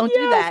then. Like, don't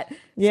do that.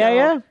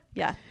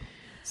 Yeah.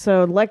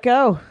 So let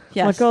go.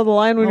 Yes. Let go of the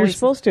line when you're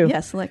supposed to.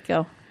 Yes, let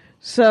go.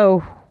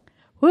 So,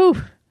 woo.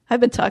 I've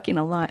been talking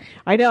a lot.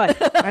 I know it.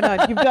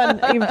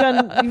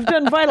 You've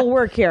done vital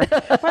work here.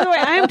 By the way,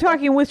 I am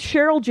talking with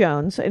Cheryl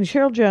Jones, and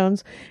Cheryl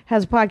Jones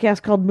has a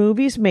podcast called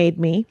Movies Made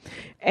Me,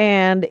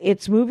 and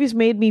it's Movies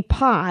Made Me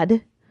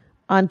Pod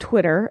on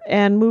Twitter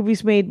and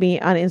Movies Made Me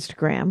on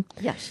Instagram.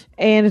 Yes.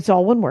 And it's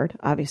all one word,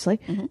 obviously.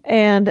 Mm-hmm.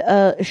 And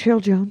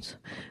Cheryl Jones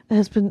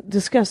has been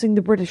discussing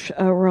the British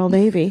Royal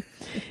Navy.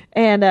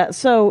 And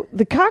so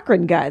the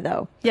Cochrane guy,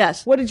 though.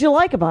 Yes. What did you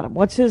like about him?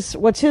 What's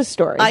his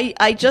story?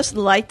 I just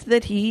liked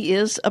that he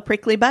is a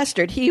prickly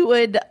bastard. He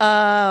would...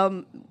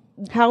 what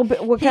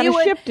kind of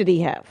ship did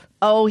he have?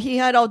 Oh, he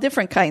had all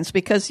different kinds,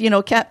 because,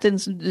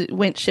 captains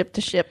went ship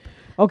to ship.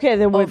 Okay,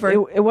 over.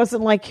 It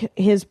wasn't like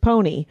his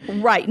pony.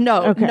 Right.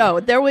 No, Okay. no.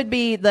 There would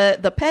be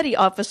the petty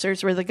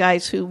officers were the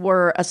guys who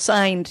were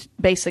assigned,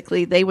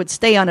 basically, they would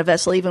stay on a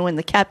vessel even when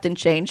the captain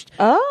changed.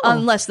 Oh.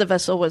 Unless the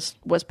vessel was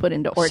put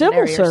into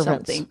ordinary Civil or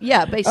servants. something.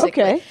 Yeah,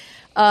 basically. Okay.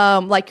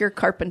 Like your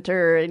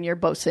carpenter and your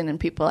boatswain and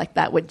people like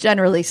that would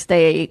generally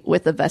stay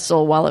with the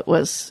vessel while it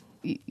was,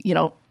 If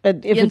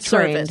in it's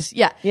trained. service.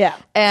 Yeah. Yeah.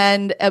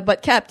 And,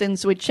 but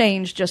captains would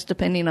change just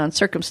depending on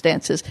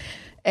circumstances.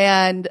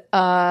 And,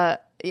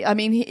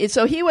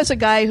 so he was a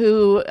guy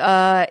who,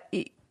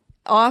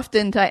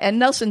 often, and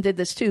Nelson did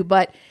this too,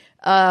 but,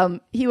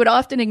 he would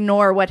often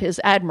ignore what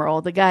his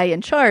admiral, the guy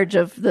in charge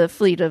of the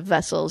fleet of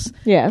vessels,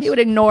 Yes. he would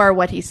ignore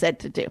what he said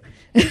to do.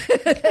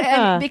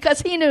 And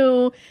because he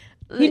knew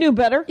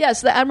better.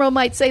 Yes, the admiral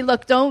might say,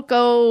 look, don't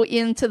go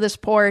into this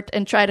port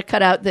and try to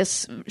cut out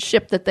this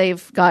ship that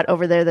they've got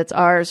over there that's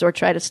ours, or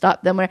try to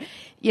stop them. Or,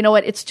 you know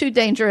what, it's too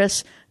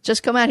dangerous.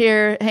 Just come out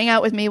here, hang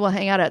out with me. We'll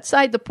hang out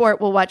outside the port.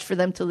 We'll watch for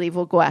them to leave.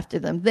 We'll go after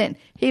them. Then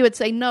he would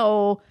say,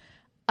 no,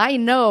 I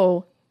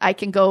know I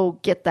can go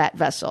get that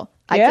vessel.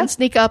 I can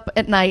sneak up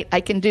at night.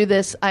 I can do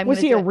this. Was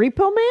he a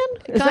repo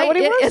man? Is that what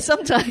he was?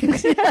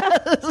 Sometimes,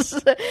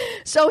 yes.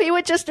 So he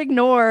would just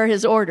ignore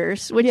his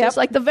orders, which is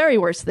like the very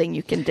worst thing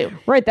you can do.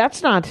 Right.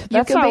 That's not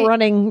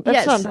running.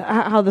 That's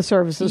not how the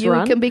service is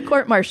run. You can be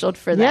court-martialed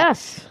for that.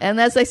 Yes. And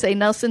as I say,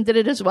 Nelson did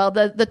it as well.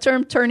 The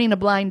term turning a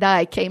blind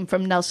eye came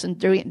from Nelson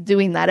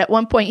doing that. At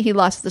one point, he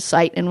lost the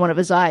sight in one of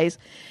his eyes,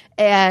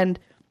 and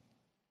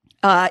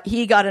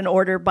he got an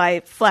order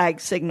by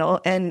flag signal,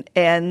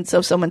 and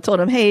so someone told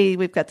him, hey,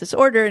 we've got this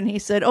order, and he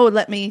said, oh,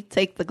 let me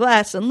take the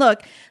glass and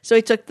look. So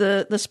he took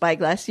the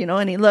spyglass,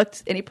 and he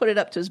looked, and he put it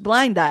up to his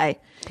blind eye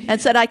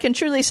and said, I can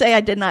truly say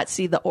I did not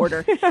see the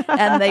order.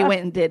 And they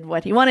went and did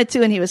what he wanted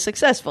to, and he was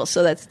successful.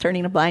 So that's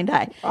turning a blind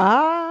eye.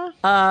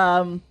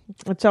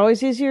 It's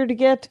always easier to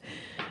get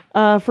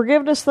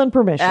forgiveness than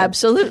permission.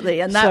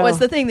 Absolutely. And that was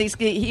the thing.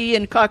 He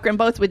and Cochrane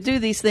both would do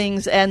these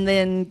things and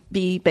then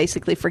be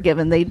basically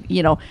forgiven. They'd,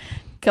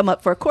 come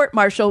up for a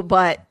court-martial,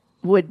 but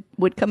would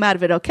come out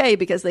of it okay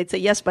because they'd say,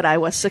 yes, but I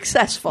was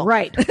successful.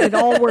 Right. It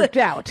all worked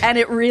out. And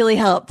it really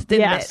helped,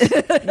 didn't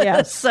it?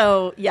 Yes.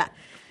 So, yeah.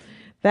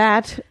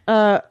 That,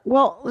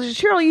 well,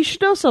 Cheryl, you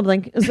should know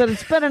something, is that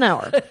it's been an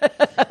hour.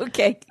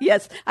 Okay,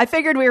 yes. I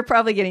figured we were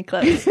probably getting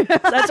close. So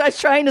that's why I was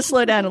trying to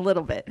slow down a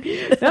little bit.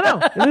 No.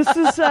 This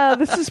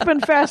has been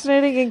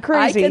fascinating and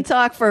crazy. I can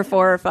talk for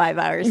 4 or 5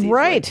 hours easily.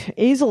 Right,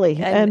 easily.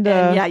 And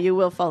yeah, you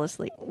will fall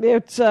asleep.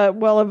 It's,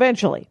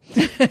 eventually,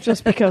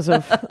 just because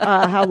of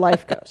how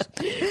life goes.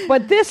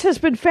 But this has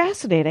been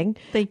fascinating.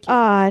 Thank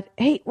you.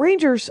 Hey,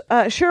 Rangers,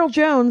 Cheryl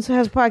Jones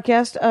has a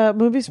podcast,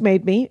 Movies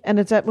Made Me, and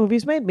it's at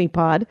Movies Made Me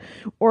Pod,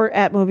 or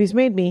at Movies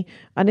Made Me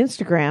on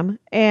Instagram.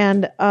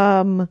 And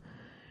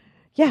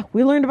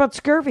we learned about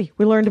scurvy.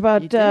 We learned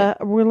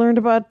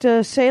about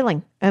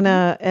sailing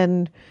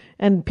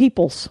and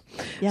peoples.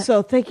 Yes.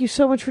 So thank you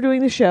so much for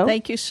doing the show.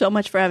 Thank you so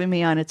much for having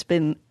me on. It's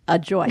been a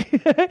joy.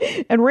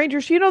 And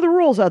Rangers, you know the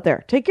rules out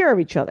there. Take care of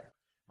each other.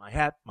 My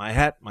hat, my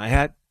hat, my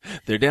hat.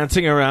 They're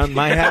dancing around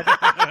my hat.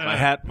 My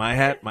hat, my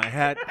hat, my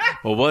hat.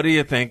 Well, what do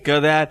you think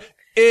of that?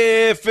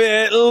 If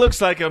it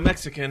looks like a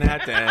Mexican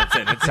hat dance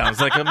and it sounds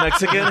like a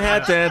Mexican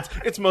hat dance,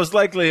 it's most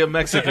likely a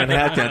Mexican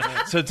hat dance.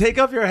 So take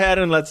off your hat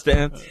and let's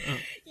dance.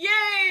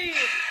 Yay!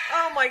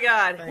 Oh my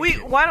God.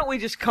 Why don't we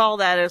just call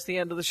that as the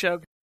end of the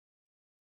show?